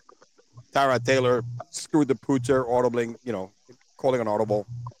 Tyrod Taylor screwed the poocher, audibling, calling an audible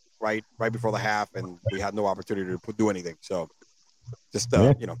right before the half, and we had no opportunity to do anything. So, just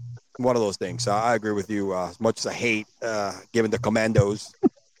one of those things. So I agree with you. As much as I hate giving the Commandos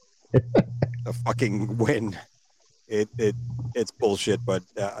a fucking win, it's bullshit. But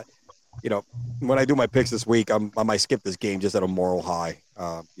when I do my picks this week, I might skip this game just at a moral high.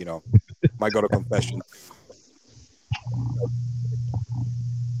 Might go to confession.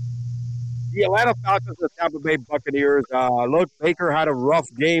 The Atlanta Falcons and Tampa Bay Buccaneers. Look, Baker had a rough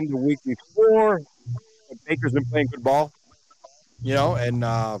game the week before, but Baker's been playing good ball. And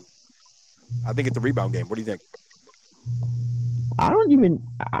I think it's a rebound game. What do you think? I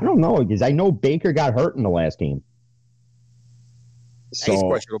don't know, because I know Baker got hurt in the last game. So, he's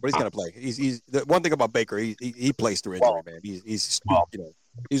questionable, but he's going to play. He's the one thing about Baker. He plays through injury, man. He's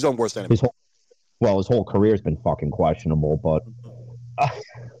his own worst enemy. His whole career's been fucking questionable, but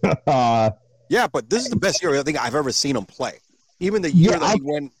yeah, but this is the best year I think I've ever seen him play. Even the year that he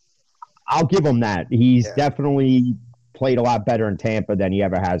went. I'll give him that. He's definitely played a lot better in Tampa than he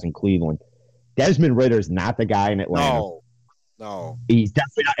ever has in Cleveland. Desmond Ritter's not the guy in Atlanta. No. He's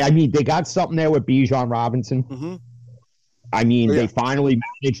definitely. I mean, they got something there with Bijan Robinson. Mm-hmm. I mean, they finally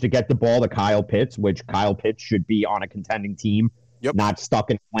managed to get the ball to Kyle Pitts, which Kyle Pitts should be on a contending team, not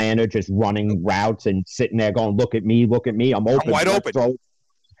stuck in Atlanta, just running routes and sitting there going, look at me, I'm open. I'm wide open.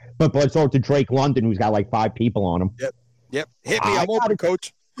 But let's throw it to Drake London, who's got like 5 people on him. Yep. Hit me. I'm open,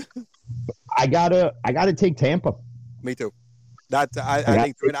 coach. I gotta take Tampa. Me too. I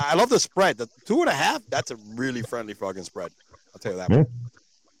think I love the spread. The 2.5. That's a really friendly fucking spread. I'll tell you that. Yeah.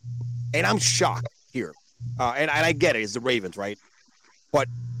 And I'm shocked here. And I get it. It's the Ravens, right? But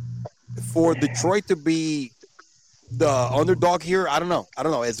for Detroit to be the underdog here, I don't know.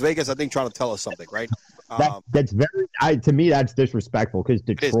 It's Vegas, I think, trying to tell us something, right? That's very to me, that's disrespectful, because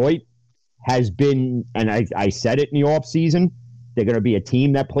Detroit has been, and I said it in the offseason, they're going to be a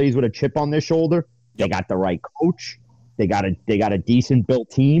team that plays with a chip on their shoulder. They got the right coach. They got a decent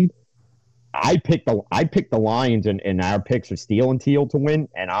built team. I picked the Lions and our picks are Steele and Teal to win,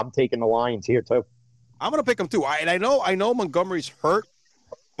 and I'm taking the Lions here too. I'm gonna pick them too. I know Montgomery's hurt,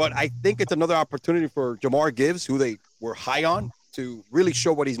 but I think it's another opportunity for Jamar Gibbs, who they were high on, to really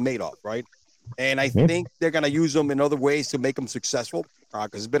show what he's made of, right? And I think they're gonna use him in other ways to make him successful,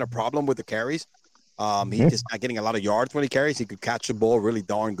 because it's been a problem with the carries. He's just not getting a lot of yards when he carries. He could catch the ball really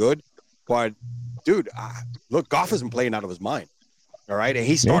darn good, but dude, look, Goff isn't playing out of his mind. All right, and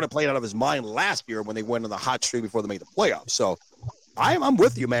he started playing out of his mind last year when they went on the hot streak before they made the playoffs. So I'm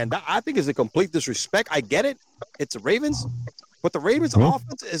with you, man. I think it's a complete disrespect. I get it. It's the Ravens, but the Ravens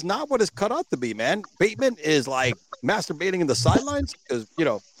offense is not what it's cut out to be, man. Bateman is like masturbating in the sidelines because,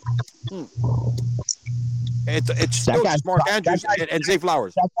 it's still Mark Andrews and Zay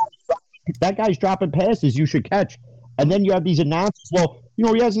Flowers. That guy's dropping passes you should catch. And then you have these announcers. Well,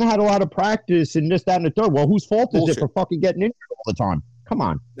 he hasn't had a lot of practice and this, that, and the third. Well, whose fault is it for fucking getting injured all the time? Come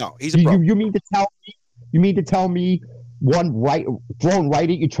on. No, he's a pro. You mean to tell me one thrown right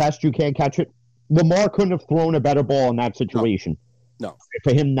at your chest, you can't catch it? Lamar couldn't have thrown a better ball in that situation. No.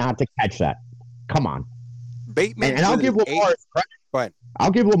 For him not to catch that. Come on. Bateman. And I'll give Lamar his credit. Right.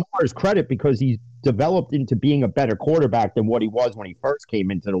 I'll give Lamar his credit because he's developed into being a better quarterback than what he was when he first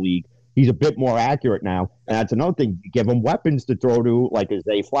came into the league. He's a bit more accurate now. And that's another thing. You give him weapons to throw to, like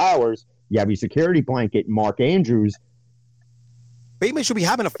Zay Flowers. You have your security blanket, Mark Andrews. Bateman should be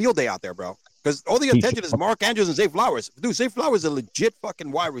having a field day out there, bro. Because all the attention is Mark Andrews and Zay Flowers. Dude, Zay Flowers is a legit fucking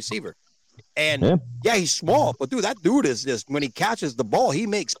wide receiver. And, he's small. But, dude, that dude is just, when he catches the ball, he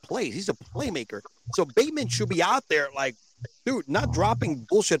makes plays. He's a playmaker. So Bateman should be out there, like, dude, not dropping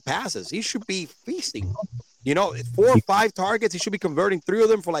bullshit passes. He should be feasting. 4 or 5 targets. He should be converting 3 of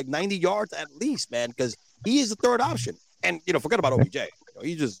them for like 90 yards at least, man, because he is the third option. And, forget about OBJ.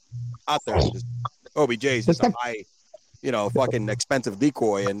 He's just out there. OBJ is just a high, fucking expensive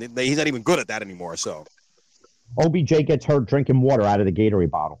decoy, and he's not even good at that anymore. So OBJ gets hurt drinking water out of the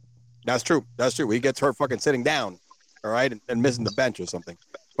Gatorade bottle. That's true. He gets hurt fucking sitting down, all right, and missing the bench or something.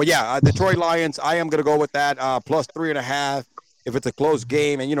 But, yeah, Detroit Lions, I am going to go with that, plus 3.5. If it's a close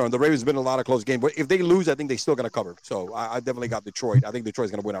game, and, the Ravens have been in a lot of close games, but if they lose, I think they're still going to cover. So I definitely got Detroit. I think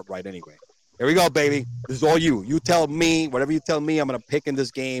Detroit's going to win outright anyway. Here we go, baby. This is all you. You tell me, whatever you tell me, I'm going to pick in this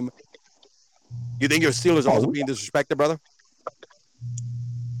game. You think your Steelers are also being disrespected, brother?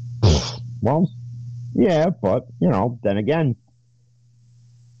 Well, yeah, but, then again,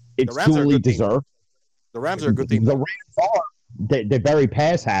 it's truly deserved. The Rams are a good team. The Rams are. They're very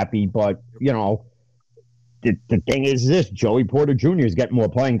pass happy, but, the thing is this, Joey Porter Jr. is getting more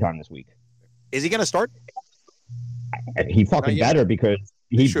playing time this week. Is he going to start? He fucking better because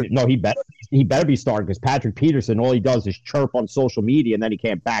he better be starting because Patrick Peterson, all he does is chirp on social media and then he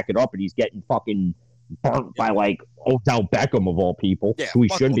can't back it up and he's getting fucking burnt by like Odell Beckham of all people, who he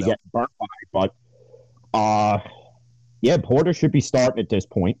shouldn't be getting burnt by. But Porter should be starting at this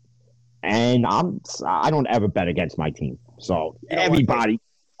point. And I don't ever bet against my team. So anybody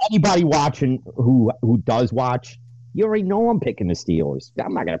watching who does watch, you already know I'm picking the Steelers.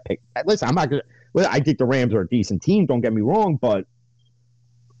 I'm not going to pick. Listen, I'm not going to. I think the Rams are a decent team. Don't get me wrong, but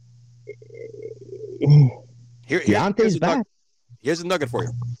Deontay's back. Here's a nugget for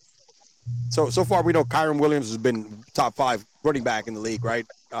you. So far we know Kyron Williams has been top 5 running back in the league, right?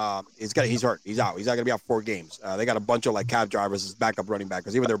 He's hurt. He's out. He's not going to be out 4 games. They got a bunch of like cab drivers as backup running back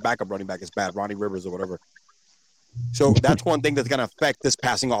because even their backup running back is bad, Ronnie Rivers or whatever. So that's one thing that's going to affect this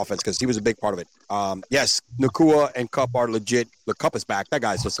passing offense because he was a big part of it. Yes, Nakua and Kupp are legit. The Kupp is back. That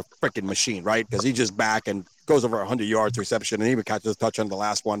guy's just a freaking machine, right? Because he's just back and goes over 100 yards reception and even catches a touch on the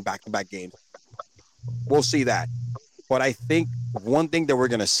last one back-to-back games. We'll see that. But I think one thing that we're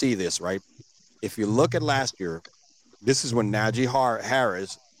going to see this, right? If you look at last year, this is when Najee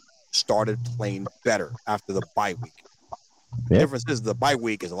Harris started playing better after the bye week. The difference is the bye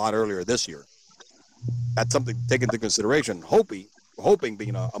week is a lot earlier this year. That's something to take into consideration. Hoping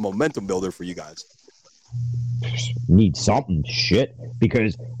being a momentum builder for you guys. Need something, shit,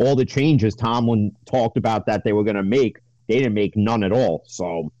 because all the changes Tomlin talked about that they were going to make, they didn't make none at all.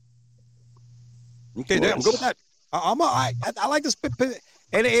 So, okay, I'm good with that. I like this,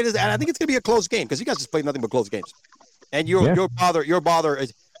 and it is, and I think it's going to be a close game because you guys just played nothing but close games. And your bother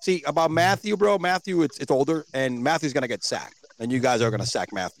is about Matthew, bro. Matthew, it's older, and Matthew's going to get sacked, and you guys are going to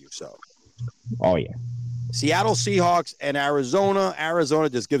sack Matthew. So, oh yeah. Seattle Seahawks and Arizona. Arizona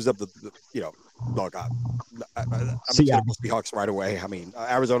just gives up the look. I'm Seahawks right away. I mean,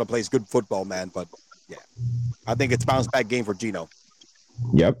 Arizona plays good football, man. But yeah, I think it's bounce back game for Geno.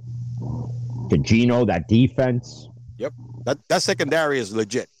 Yep. The Geno, that defense. Yep. That secondary is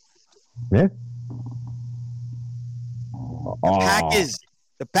legit. Yeah.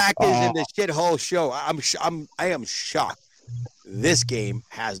 The The Packers in this shithole show. I am shocked. This game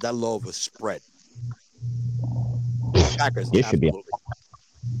has that low of a spread. Packers, this should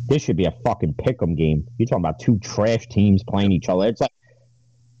be a fucking pick'em game. You're talking about two trash teams playing each other. It's like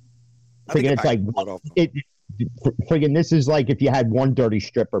friggin' this is like if you had one dirty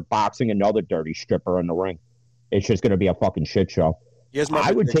stripper boxing another dirty stripper in the ring. It's just going to be a fucking shit show. Here's my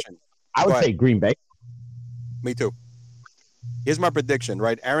prediction. I would say Green Bay. Me too. Here's my prediction,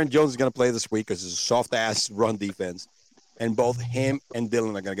 right? Aaron Jones is going to play this week because it's a soft-ass run defense, and both him and Dylan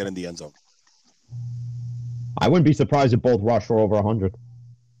are going to get in the end zone. I wouldn't be surprised if both rush for over 100.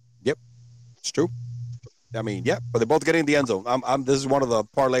 Yep, it's true. I mean, yeah, but they're both getting in the end zone. This is one of the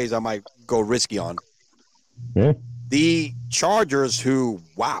parlays I might go risky on. Yeah. The Chargers, who,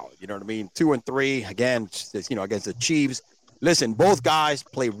 wow, you know what I mean? 2-3 again, against the Chiefs. Listen, both guys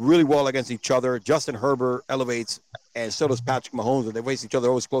play really well against each other. Justin Herbert elevates, and so does Patrick Mahomes. And they face each other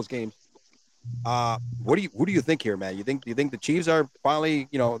always close games. Who do you think here, man? You think the Chiefs are finally,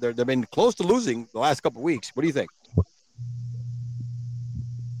 they've been close to losing the last couple of weeks. What do you think?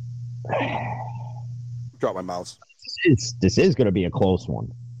 Drop my mouse. This is going to be a close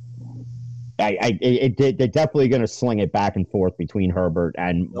one. They're definitely going to sling it back and forth between Herbert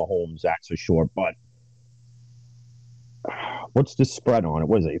and Mahomes, that's for sure. But what's the spread on it?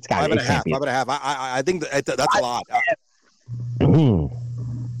 What is it? It's got 5.5. 5.5. I think that's a lot.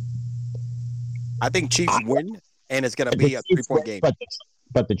 I think Chiefs win, and it's going to be a 3-point game.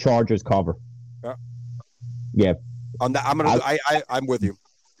 But the Chargers cover. Yeah. On that, I'm with you.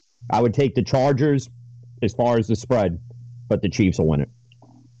 I would take the Chargers as far as the spread, but the Chiefs will win it.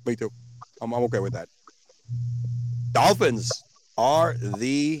 Me too. I'm okay with that. Dolphins are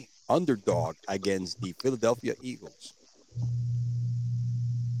the underdog against the Philadelphia Eagles.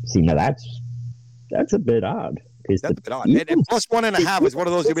 See, now that's a bit odd. That's a bit odd. And plus 1.5 is one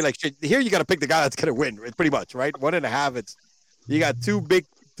of those you'll be like, shit, here you got to pick the guy that's going to win. It's pretty much, right? 1.5, you got two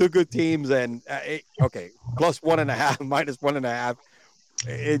good teams, and okay, plus 1.5, minus 1.5.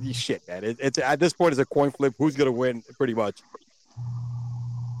 Shit, man. It's at this point, it's a coin flip. Who's going to win? Pretty much.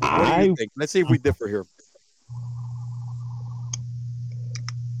 What do you think? Let's see if we differ here.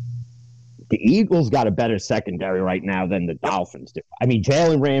 The Eagles got a better secondary right now than the Dolphins do. I mean,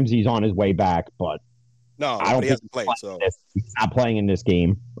 Jalen Ramsey's on his way back, but I don't think he hasn't played. So he's not playing in this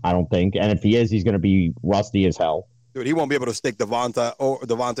game, I don't think. And if he is, he's going to be rusty as hell. Dude, he won't be able to stick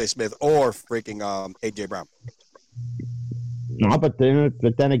Devontae Smith or freaking A.J. Brown. No, but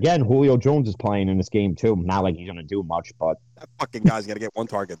then again, Julio Jones is playing in this game too. Not like he's going to do much, but that fucking guy's going to get one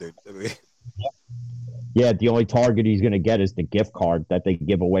target, dude. Yeah, the only target he's going to get is the gift card that they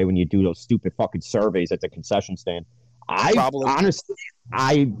give away when you do those stupid fucking surveys at the concession stand. Honestly,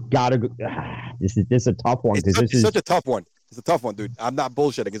 I gotta go. This is a tough one because this is such a tough one. It's a tough one, dude. I'm not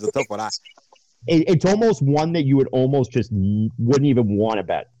bullshitting. It's a tough one. It's almost one that you would almost just wouldn't even want to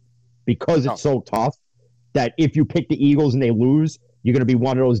bet because it's so tough that if you pick the Eagles and they lose, you're going to be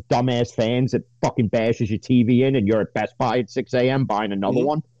one of those dumbass fans that fucking bashes your TV in and you're at Best Buy at 6 a.m. buying another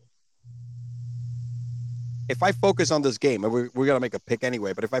one. If I focus on this game, and we're going to make a pick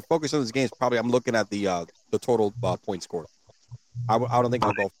anyway, but if I focus on this game, probably I'm looking at the total point score. I don't think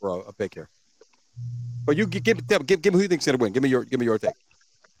I'll go for a pick here. But you give me who you think's going to win. Give me your take.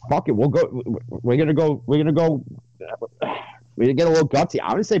 Fuck it, we'll go. We're gonna go. We're gonna get a little gutsy.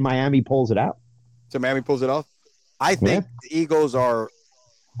 I would say Miami pulls it out. So Miami pulls it off. I think the Eagles are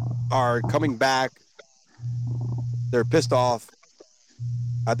coming back. They're pissed off.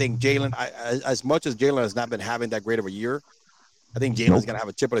 I think Jalen, as much as Jalen has not been having that great of a year, I think Jalen's going to have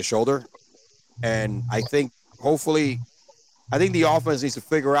a chip on his shoulder. And I think, hopefully, the offense needs to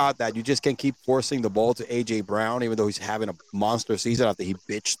figure out that you just can't keep forcing the ball to A.J. Brown, even though he's having a monster season after he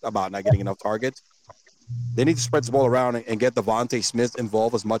bitched about not getting enough targets. They need to spread the ball around and get Devontae Smith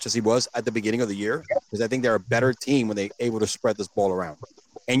involved as much as he was at the beginning of the year, because I think they're a better team when they're able to spread this ball around.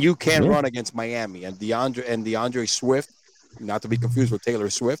 And you can run against Miami and DeAndre Swift, not to be confused with Taylor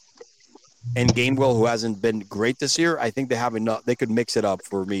Swift, and Gainwell, who hasn't been great this year. I think they have enough. They could mix it up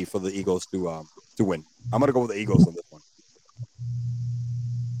for me for the Eagles to win. I'm going to go with the Eagles on this one.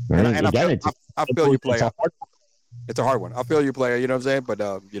 And I feel you, player. It's a hard one. I feel you, player. You know what I'm saying? But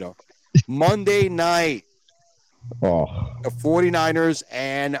Monday night, the 49ers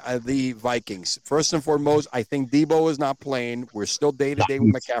and the Vikings. First and foremost, I think Debo is not playing. We're still day-to-day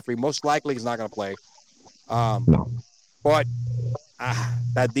with McCaffrey. Most likely he's not going to play. But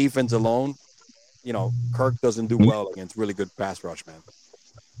that defense alone, Kirk doesn't do well against really good pass rush, man.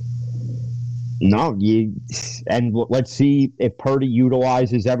 No, and let's see if Purdy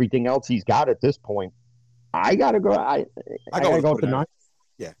utilizes everything else he's got at this point. I gotta go. I gotta go with the Niners.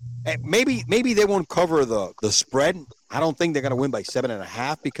 Yeah. And maybe they won't cover the spread. I don't think they're going to win by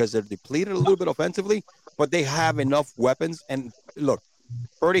 7.5 because they're depleted a little bit offensively, but they have enough weapons. And look,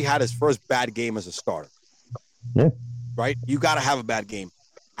 Purdy had his first bad game as a starter. Yeah. Right? You got to have a bad game.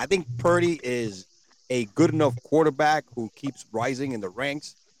 I think Purdy is a good enough quarterback who keeps rising in the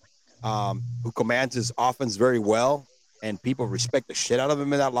ranks, who commands his offense very well, and people respect the shit out of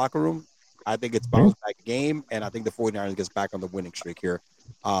him in that locker room. I think it's bounce back game, and I think the 49ers gets back on the winning streak here.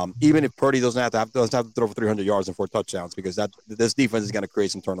 Even if Purdy doesn't have to throw for 300 yards and 4 touchdowns, because this defense is going to create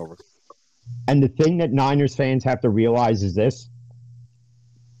some turnovers. And the thing that Niners fans have to realize is this: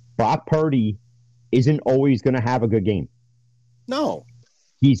 Brock Purdy isn't always going to have a good game. No.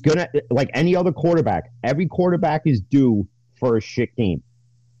 He's going to, like any other quarterback, every quarterback is due for a shit game.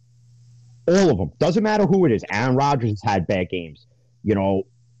 All of them. Doesn't matter who it is. Aaron Rodgers has had bad games. You know,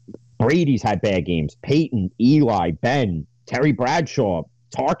 Brady's had bad games. Peyton, Eli, Ben, Terry Bradshaw,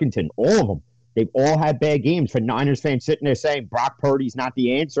 Tarkenton, all of them. They've all had bad games. For Niners fans sitting there saying Brock Purdy's not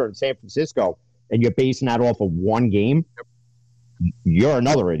the answer in San Francisco, and you're basing that off of one game, you're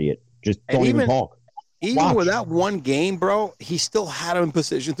another idiot. Just don't even talk. Even with that one game, bro, he still had him in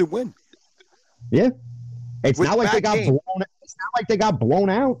position to win. Yeah. It's not like they got blown. It's not like they got blown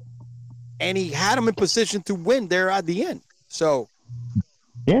out. And he had him in position to win there at the end. So,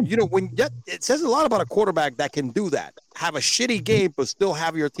 yeah, you know, it says a lot about a quarterback that can do that. Have a shitty game, but still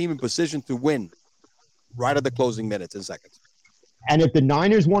have your team in position to win right at the closing minutes and seconds. And if the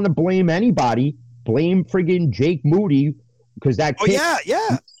Niners want to blame anybody, blame friggin' Jake Moody, because that kid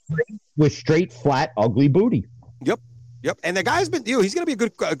was straight, flat, ugly booty. Yep. And the guy's been, he's going to be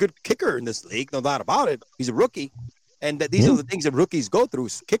a good kicker in this league, no doubt about it. He's a rookie. And these are the things that rookies go through,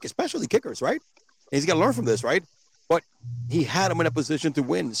 especially kickers, right? And he's got to learn from this, right? But he had him in a position to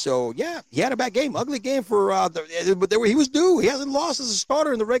win. So, yeah, he had a bad game, ugly game but he was due. He hasn't lost as a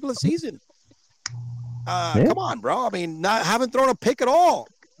starter in the regular season. Come on, bro. I mean, haven't thrown a pick at all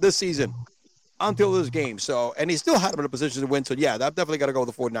this season until this game. So, and he still had him in a position to win. So, yeah, that definitely got to go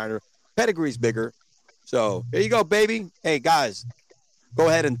with the 49er. Pedigree's bigger. So, there you go, baby. Hey, guys, go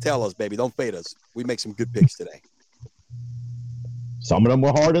ahead and tell us, baby. Don't fade us. We make some good picks today. Some of them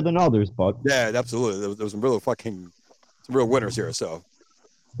were harder than others, but yeah, absolutely. There was some real winners here. So,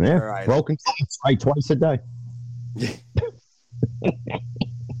 yeah, all right. Broken clocks, right, twice a day.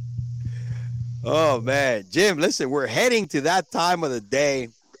 Oh man, Jim, listen, we're heading to that time of the day,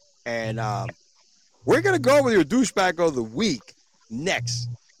 and we're gonna go with your douchebag of the week next.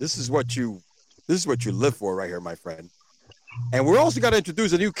 This is what you live for right here, my friend. And we're also gonna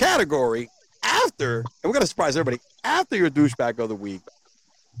introduce a new category after, and we're gonna surprise everybody after your douchebag of the week.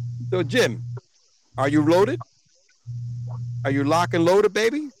 So, Jim, are you loaded? Are you lock and loaded,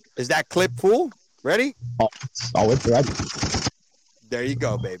 baby? Is that clip full? Ready? Oh, it's ready. There you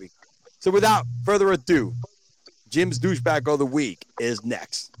go, baby. So without further ado, Jim's douchebag of the week is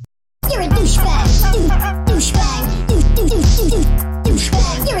next. You're a douchebag. Douchebag.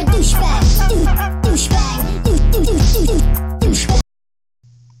 Douchebag. You're a douchebag. Douchebag.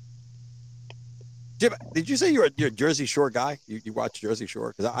 Jim, did you say you're a Jersey Shore guy? You watch Jersey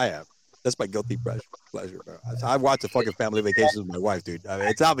Shore? Because I have. That's my guilty pleasure. I watch the fucking Family Vacations with my wife, dude. I mean,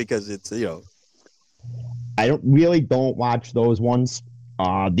 it's not because it's, I don't watch those ones.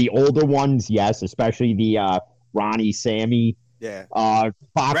 The older ones, yes, especially the Ronnie, Sammy. Yeah.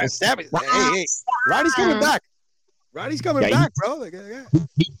 Sammy. Hey, Ronnie's coming back. Ronnie's coming back, bro.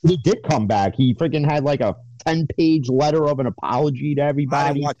 He did come back. He freaking had like a 10-page letter of an apology to everybody.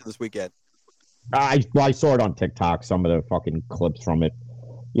 I didn't watch it this weekend. I saw it on TikTok, some of the fucking clips from it.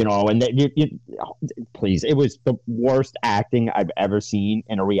 And please, it was the worst acting I've ever seen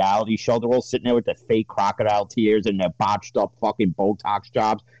in a reality show. They're all sitting there with the fake crocodile tears and their botched up fucking Botox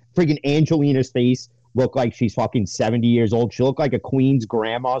jobs. Freaking Angelina's face looked like she's fucking 70 years old. She looked like a queen's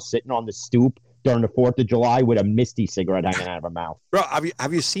grandma sitting on the stoop during the 4th of July with a Misty cigarette hanging out of her mouth. Bro,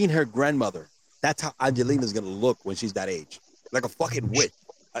 have you seen her grandmother? That's how Angelina's going to look when she's that age. Like a fucking witch.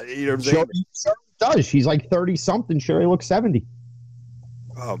 You know what I'm saying? Sure does. She's like 30-something. Sure, looks 70.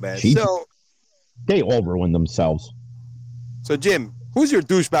 Oh, man. They all ruin themselves. So, Jim, who's your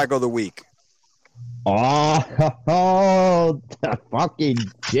douchebag of the week? Oh, fucking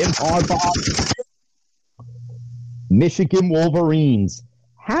Jim Harbaugh. Michigan Wolverines.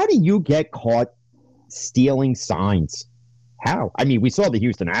 How do you get caught stealing signs? How? I mean, we saw the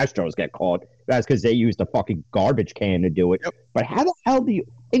Houston Astros get caught. That's because they used a fucking garbage can to do it. Yep. But how the hell do you...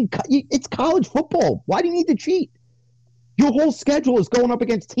 It's college football. Why do you need to cheat? Your whole schedule is going up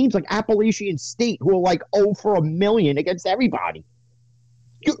against teams like Appalachian State, who are like 0 for a million against everybody.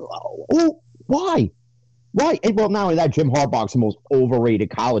 Why? Right. And, well, not only that, Jim Harbaugh's the most overrated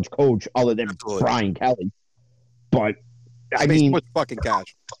college coach other than Brian Kelly. But, I mean, much fucking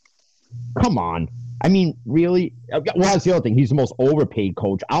cash. Come on. I mean, really? Well, that's the other thing. He's the most overpaid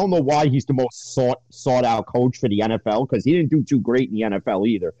coach. I don't know why he's the most sought out coach for the NFL, because he didn't do too great in the NFL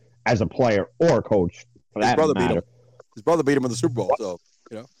either as a player or a coach, for that matter. His brother beat him in the Super Bowl, so,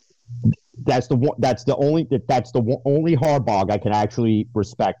 you know. That's the only Harbaugh I can actually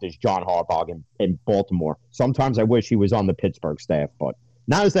respect is John Harbaugh in Baltimore. Sometimes I wish he was on the Pittsburgh staff, but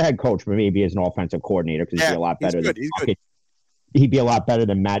not as the head coach, but maybe as an offensive coordinator, because he'd be a lot better. He'd be a lot better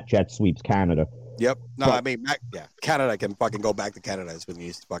than Matt Jet sweeps Canada. Yep. No, I mean, Canada can fucking go back to Canada is what he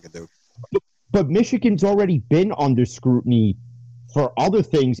used to fucking do. But Michigan's already been under scrutiny for other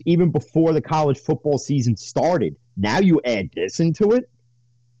things even before the college football season started. Now you add this into it.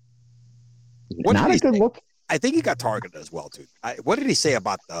 Not a good look. I think he got targeted as well, too. What did he say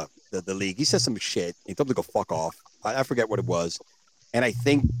about the league? He said some shit. He told him to go fuck off. I forget what it was. And I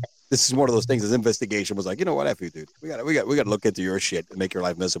think this is one of those things. His investigation was like, you know what, F you, dude. We got to look into your shit and make your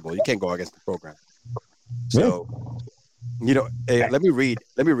life miserable. You can't go against the program. So, you know, let me read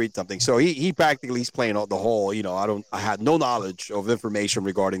something. So he's playing the whole, you know, I had no knowledge of information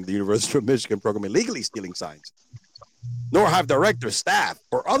regarding the University of Michigan program illegally stealing signs, nor have directors, staff,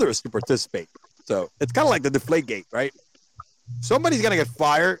 or others to participate. So it's kind of like the Deflategate, right? Somebody's going to get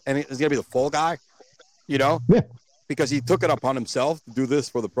fired, and it's going to be the fall guy, you know? Yeah. Because he took it upon himself to do this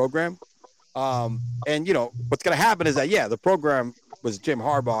for the program. And, you know, what's going to happen is that, the program was Jim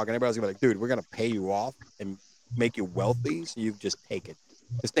Harbaugh, and everybody's going to be like, dude, we're going to pay you off and make you wealthy, so you just take it.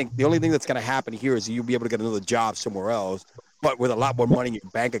 Just think the only thing that's going to happen here is you'll be able to get another job somewhere else, but with a lot more money in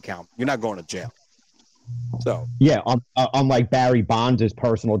your bank account. You're not going to jail. So unlike Barry Bonds, his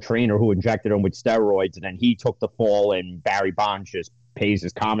personal trainer, who injected him with steroids, and then he took the fall, and Barry Bonds just pays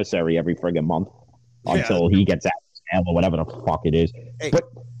his commissary every friggin' month until he gets out or whatever the fuck it is. Hey. But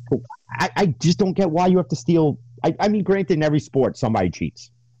I just don't get why you have to steal. I mean, granted, in every sport, somebody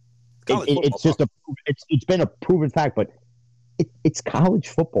cheats. It's just it's been a proven fact, but it's college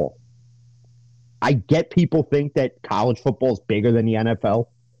football. I get people think that college football is bigger than the NFL.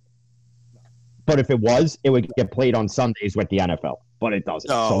 But if it was, it would get played on Sundays with the NFL. But it doesn't.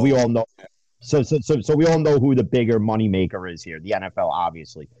 No. So we all know. So we all know who the bigger moneymaker is here, the NFL,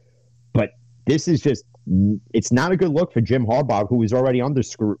 obviously. But this is just, it's not a good look for Jim Harbaugh, who is already under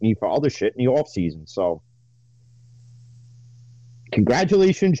scrutiny for other shit in the offseason. So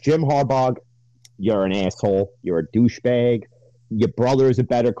congratulations, Jim Harbaugh. You're an asshole. You're a douchebag. Your brother is a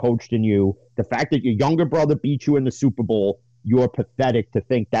better coach than you. The fact that your younger brother beat you in the Super Bowl, you're pathetic to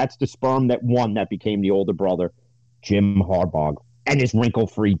think that's the sperm that won that became the older brother, Jim Harbaugh, and his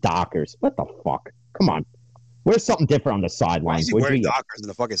wrinkle-free Dockers. What the fuck? Come on. Where's something different on the sidelines? Why is he wearing Dockers in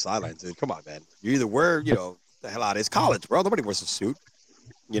the fucking sidelines, dude? Come on, man. You either wear, the hell out. It's college, bro. Nobody wears a suit.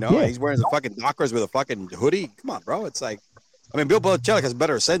 He's wearing the fucking Dockers with a fucking hoodie. Come on, bro. It's like, I mean, Bill Belichick has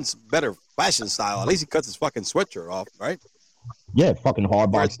better fashion style. At least he cuts his fucking sweatshirt off, right? Yeah, fucking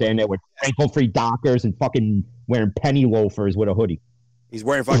Harbaugh standing there with wrinkle-free Dockers and fucking wearing penny loafers with a hoodie. He's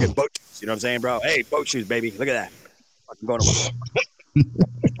wearing fucking boat shoes. You know what I'm saying, bro? Hey, boat shoes, baby. Look at that. Fucking going to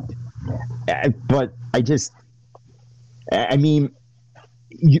But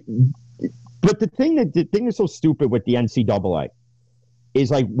but the thing that's so stupid with the NCAA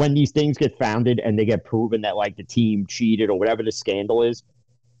is, like, when these things get founded and they get proven that, like, the team cheated or whatever the scandal is,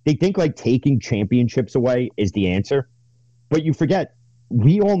 they think, like, taking championships away is the answer. But you forget,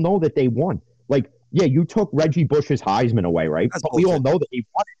 we all know that they won. Like, yeah, you took Reggie Bush's Heisman away, right? That's but bullshit. We all know that he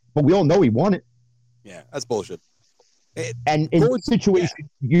won it. But we all know he won it. Yeah, that's bullshit. And in this situation,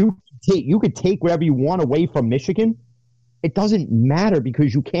 you could take whatever you want away from Michigan. It doesn't matter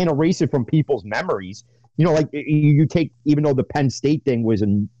because you can't erase it from people's memories. Like you take, even though the Penn State thing was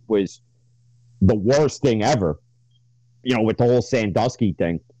the worst thing ever, with the whole Sandusky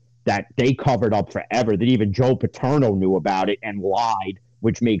thing that they covered up forever, that even Joe Paterno knew about it and lied,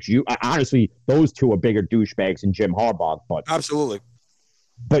 which makes you, honestly, those two are bigger douchebags than Jim Harbaugh. But absolutely.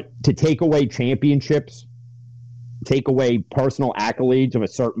 But to take away championships, take away personal accolades of a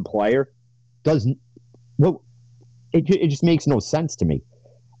certain player, it just makes no sense to me.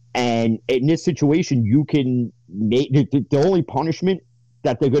 And in this situation, you can make the only punishment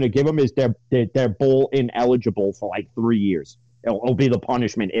that they're going to give them is they're bowl ineligible for like 3 years. It'll be the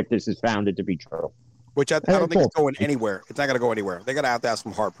punishment if this is founded to be true. Which I don't think it's going anywhere. It's not going to go anywhere. They're going to have to have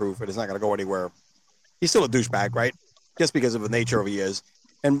some hard proof, and it's not going to go anywhere. He's still a douchebag, right? Just because of the nature of he is.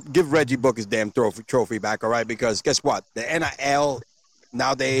 And give Reggie Book his damn trophy back, all right? Because guess what? The NIL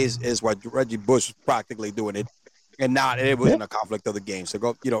nowadays is what Reggie Bush was practically doing it. And it wasn't a conflict of the game.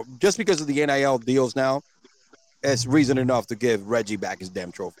 So just because of the NIL deals now, it's reason enough to give Reggie back his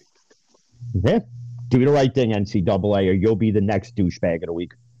damn trophy. Yeah. Do the right thing, NCAA, or you'll be the next douchebag of the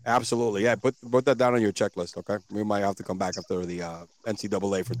week. Absolutely. Yeah, put that down on your checklist, okay? We might have to come back after the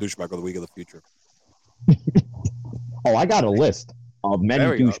NCAA for douchebag of the week of the future. Oh, I got a list of many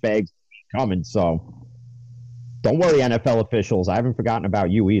douchebags coming, so don't worry, NFL officials. I haven't forgotten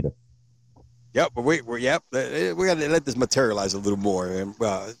about you either. Yep, but we got to let this materialize a little more. And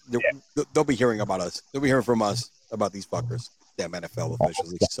they'll be hearing about us. They'll be hearing from us about these fuckers. Damn NFL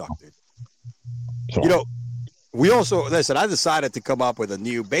officials, they suck, dude. Sure. You know, we also listen. I decided to come up with a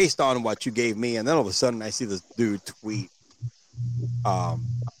new based on what you gave me, and then all of a sudden I see this dude tweet.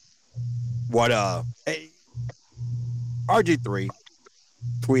 RG3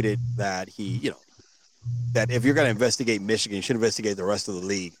 tweeted that that if you're going to investigate Michigan, you should investigate the rest of the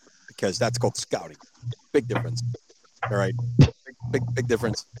league because that's called scouting. Big difference. All right, big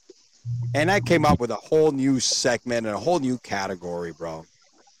difference. And I came up with a whole new segment and a whole new category, bro,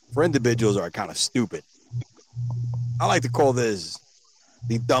 for individuals that are kind of stupid. I like to call this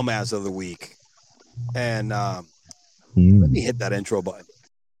the dumbass of the week. And let me hit that intro button.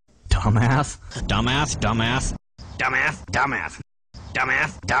 Dumbass, dumbass, dumbass, dumbass, dumbass,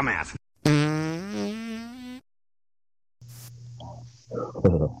 dumbass, dumbass.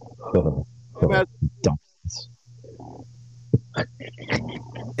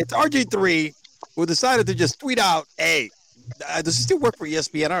 It's RG3 who decided to just tweet out, hey, does he still work for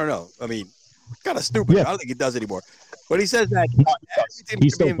ESPN? I don't know. I mean, kind of stupid. Yeah. I don't think he does anymore. But he says that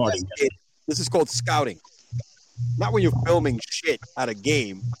he's still funny. This is called scouting. Not when you're filming shit at a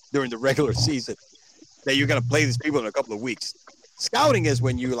game during the regular season that you're going to play these people in a couple of weeks. Scouting is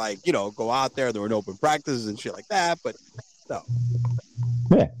when you, go out there during open practices and shit like that. But no.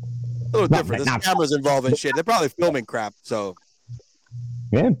 Yeah. A little different. There's cameras involved in shit. They're probably filming crap. So.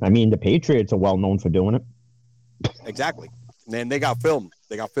 Yeah. I mean, the Patriots are well known for doing it. Exactly. And they got filmed.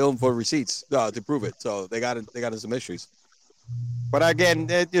 They got filmed for receipts to prove it. So they got in some issues. But again,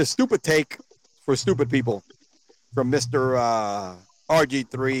 it's a stupid take for stupid people from Mr.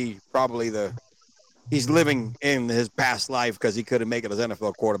 RG3. Probably he's living in his past life because he couldn't make it as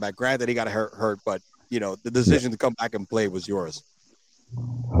NFL quarterback. Granted, he got hurt, but the decision to come back and play was yours.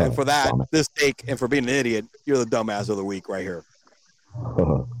 And for that, this take, and for being an idiot, you're the dumbass of the week right here.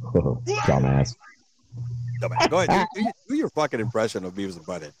 Dumbass. Go ahead. Do your fucking impression of Beavis and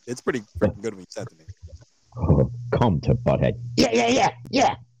Butthead. It's pretty freaking good when you said to me. Come to Butthead. Yeah.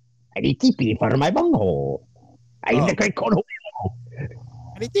 I need TP for my bunghole. I need the great cornhole.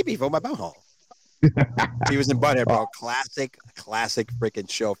 I need TP for my bunghole. Beavis and Butthead, bro. Classic freaking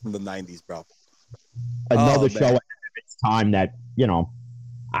show from the 90s, bro. Another show ahead of its time that,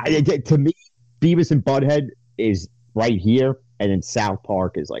 to me, Beavis and Butthead is right here, and then South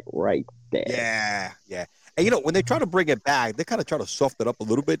Park is like right there. Yeah. And when they try to bring it back, they kind of try to soften it up a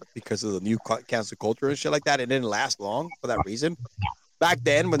little bit because of the new cancel culture and shit like that. It didn't last long for that reason. Back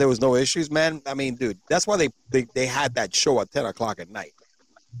then, when there was no issues, man, I mean, dude, that's why they had that show at 10 o'clock at night.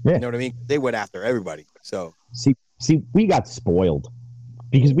 Yeah. You know what I mean? They went after everybody. So see, we got spoiled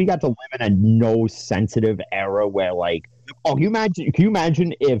because we got to live in a no sensitive era where, can you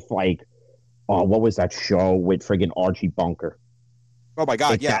imagine if, what was that show with friggin' Archie Bunker? Oh my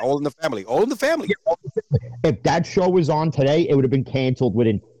God! All in the Family. All in the Family. If that show was on today, it would have been canceled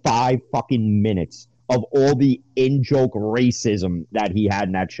within 5 fucking minutes of all the in-joke racism that he had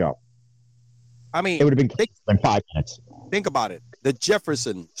in that show. I mean, it would have been canceled in 5 minutes. Think about it. The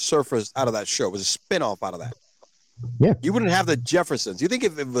Jefferson surfaced out of that show. It was a spin-off out of that. Yeah. You wouldn't have the Jeffersons. You think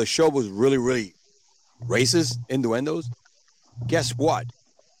if the show was really, really racist, innuendos, guess what?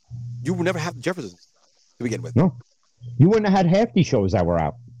 You would never have the Jeffersons to begin with. No. You wouldn't have had half these shows that were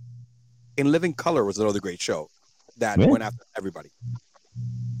out. In Living Color was another great show that went after everybody.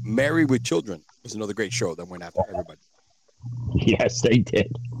 Married with Children was another great show that went after everybody. Yes, they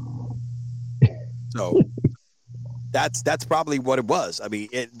did. So that's probably what it was. I mean,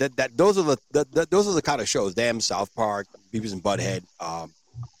 those are the kind of shows. Damn, South Park, Beavis and Butthead,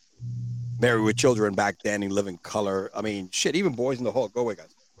 Married with Children back then, in Living Color. I mean, shit, even Boys in the Hole. Go away,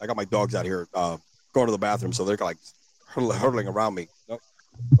 guys. I got my dogs out here going to the bathroom, so they're hurtling around me. Nope.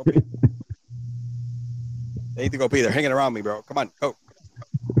 They need to go pee. They're hanging around me, bro. Come on, go.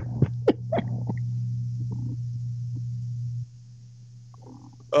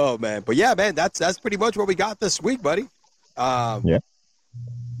 Oh man, but yeah, man, that's pretty much what we got this week, buddy. Another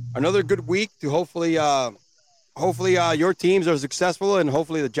good week to hopefully your teams are successful and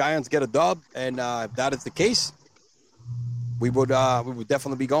hopefully the Giants get a dub. And if that is the case, we would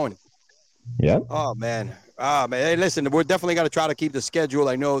definitely be going. Yeah. Oh man, Man, hey, listen, we're definitely going to try to keep the schedule.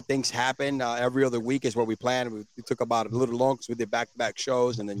 I know things happen. Every other week is what we planned. We took about a little long because we did back-to-back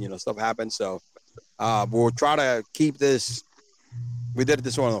shows, and then, stuff happened. So we'll try to keep this. We did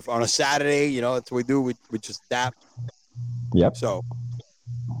this one on a Saturday. That's what we do. We just adapt. Yep. So,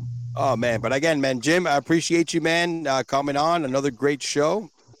 oh, man. But again, man, Jim, I appreciate you, man, coming on. Another great show.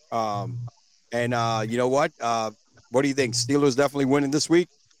 And you know what? What do you think? Steelers definitely winning this week,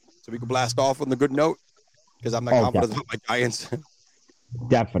 so we can blast off on a good note. Because I'm not confident about my Giants.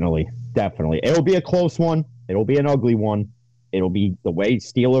 Definitely. It'll be a close one. It'll be an ugly one. It'll be the way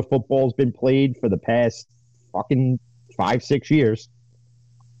Steeler football's been played for the past fucking 5-6 years.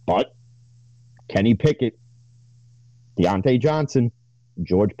 But Kenny Pickett, Deontay Johnson,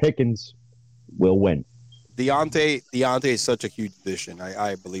 George Pickens will win. Deontay is such a huge addition.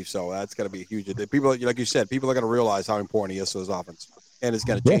 I believe so. That's going to be a huge addition. People, like you said, people are going to realize how important he is to his offense. And it's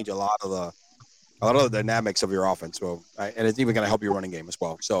going to change a lot of the dynamics of your offense. So, and it's even going to help your running game as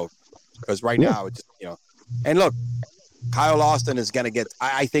well. So, because right now, it's just, and look, Kyle Austin is going to get,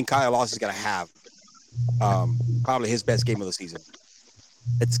 I think Kyle Austin is going to have probably his best game of the season.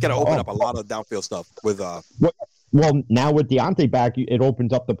 It's going to open up a lot of downfield stuff with, well, now with Deontay back, it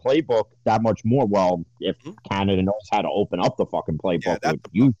opens up the playbook that much more. Well, if Canada knows how to open up the fucking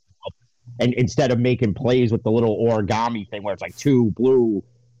playbook, and instead of making plays with the little origami thing where it's like 2 blue,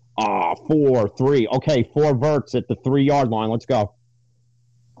 4, 3. Okay, 4 verts at the 3-yard line. Let's go.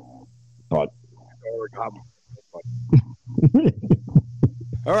 But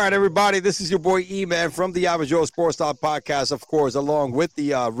all right, everybody. This is your boy E-Man from the Average Joe Sports Talk Podcast, of course, along with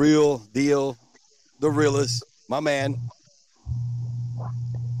the real deal, the realist, my man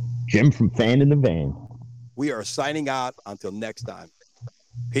Jim from Fan in the Van. We are signing out until next time.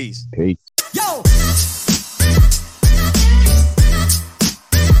 Peace. Peace.